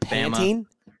somebody panting? Bama.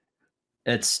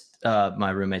 It's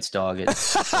my roommate's dog.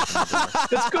 It's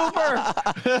Cooper.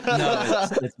 No,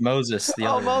 it's Moses.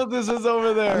 Moses is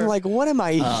over there. I'm like, what am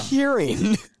I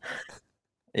hearing?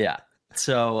 Yeah.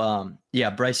 So,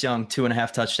 Bryce Young,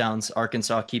 2.5 touchdowns.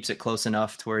 Arkansas keeps it close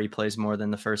enough to where he plays more than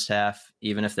the first half.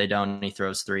 Even if they don't, he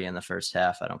throws 3 in the first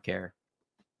half. I don't care.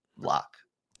 Lock.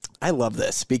 I love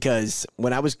this because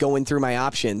when I was going through my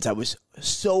options, I was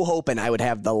so hoping I would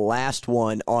have the last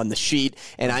one on the sheet,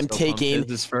 and I'm taking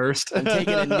this first. I'm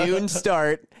taking a noon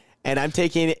start, and I'm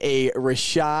taking a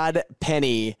Rashad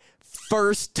Penny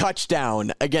first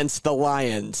touchdown against the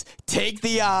Lions. Take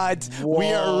the odds. Whoa.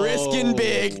 We are risking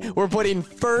big. We're putting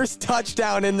first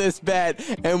touchdown in this bet,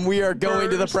 and we are going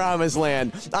to the promised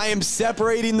land. I am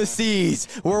separating the seas.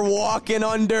 We're walking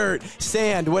on dirt,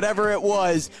 sand, whatever it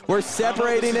was. We're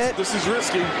separating it. This is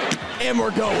risky. And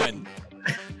we're going.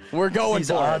 We're going These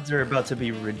for odds are about to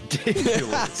be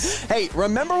ridiculous. Hey,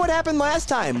 remember what happened last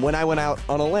time when I went out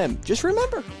on a limb? Just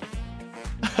remember.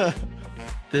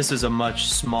 This is a much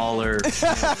smaller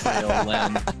trail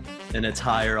limb, and it's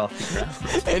higher off the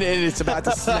ground. And it's about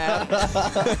to snap.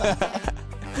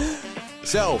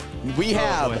 So, we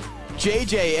have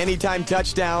JJ anytime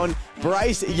touchdown,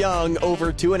 Bryce Young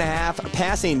over 2.5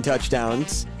 passing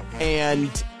touchdowns, and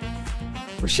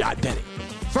Rashad Penny.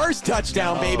 First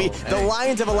touchdown, baby. The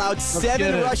Lions have allowed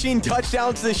 7 rushing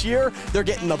touchdowns this year. They're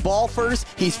getting the ball first.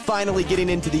 He's finally getting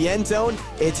into the end zone.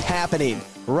 It's happening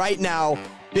right now.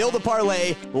 Build a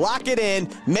parlay, lock it in,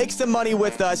 make some money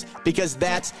with us, because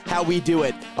that's how we do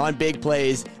it on big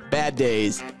plays, bad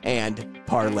days, and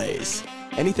parlays.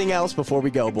 Anything else before we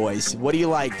go, boys? What do you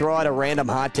like? Throw out a random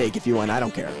hot take if you want. I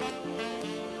don't care.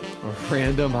 A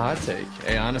random hot take.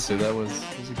 Hey, honestly, that was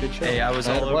a good show. Hey, I was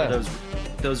all over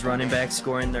those running backs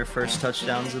scoring their first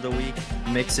touchdowns of the week.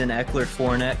 Mixon, Eckler,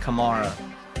 Fournette, Kamara.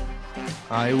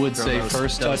 I would say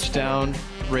first touchdown,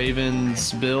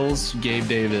 Ravens, Bills, Gabe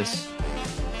Davis.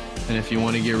 And if you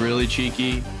want to get really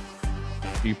cheeky,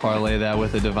 you parlay that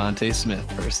with a Devontae Smith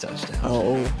first touchdown.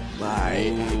 Oh,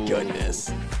 my goodness.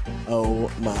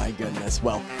 Oh, my goodness.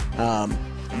 Well,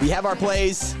 we have our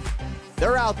plays.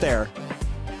 They're out there.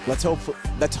 Let's hope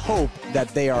that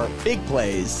they are big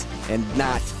plays and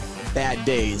not bad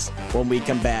days when we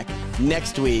come back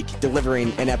next week,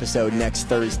 delivering an episode next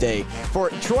Thursday. For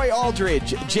Troy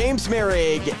Aldridge, James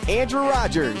Merrig, Andrew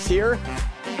Rogers here,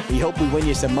 we hope we win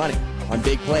you some money on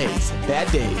big plays,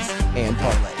 bad days, and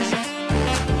parlays.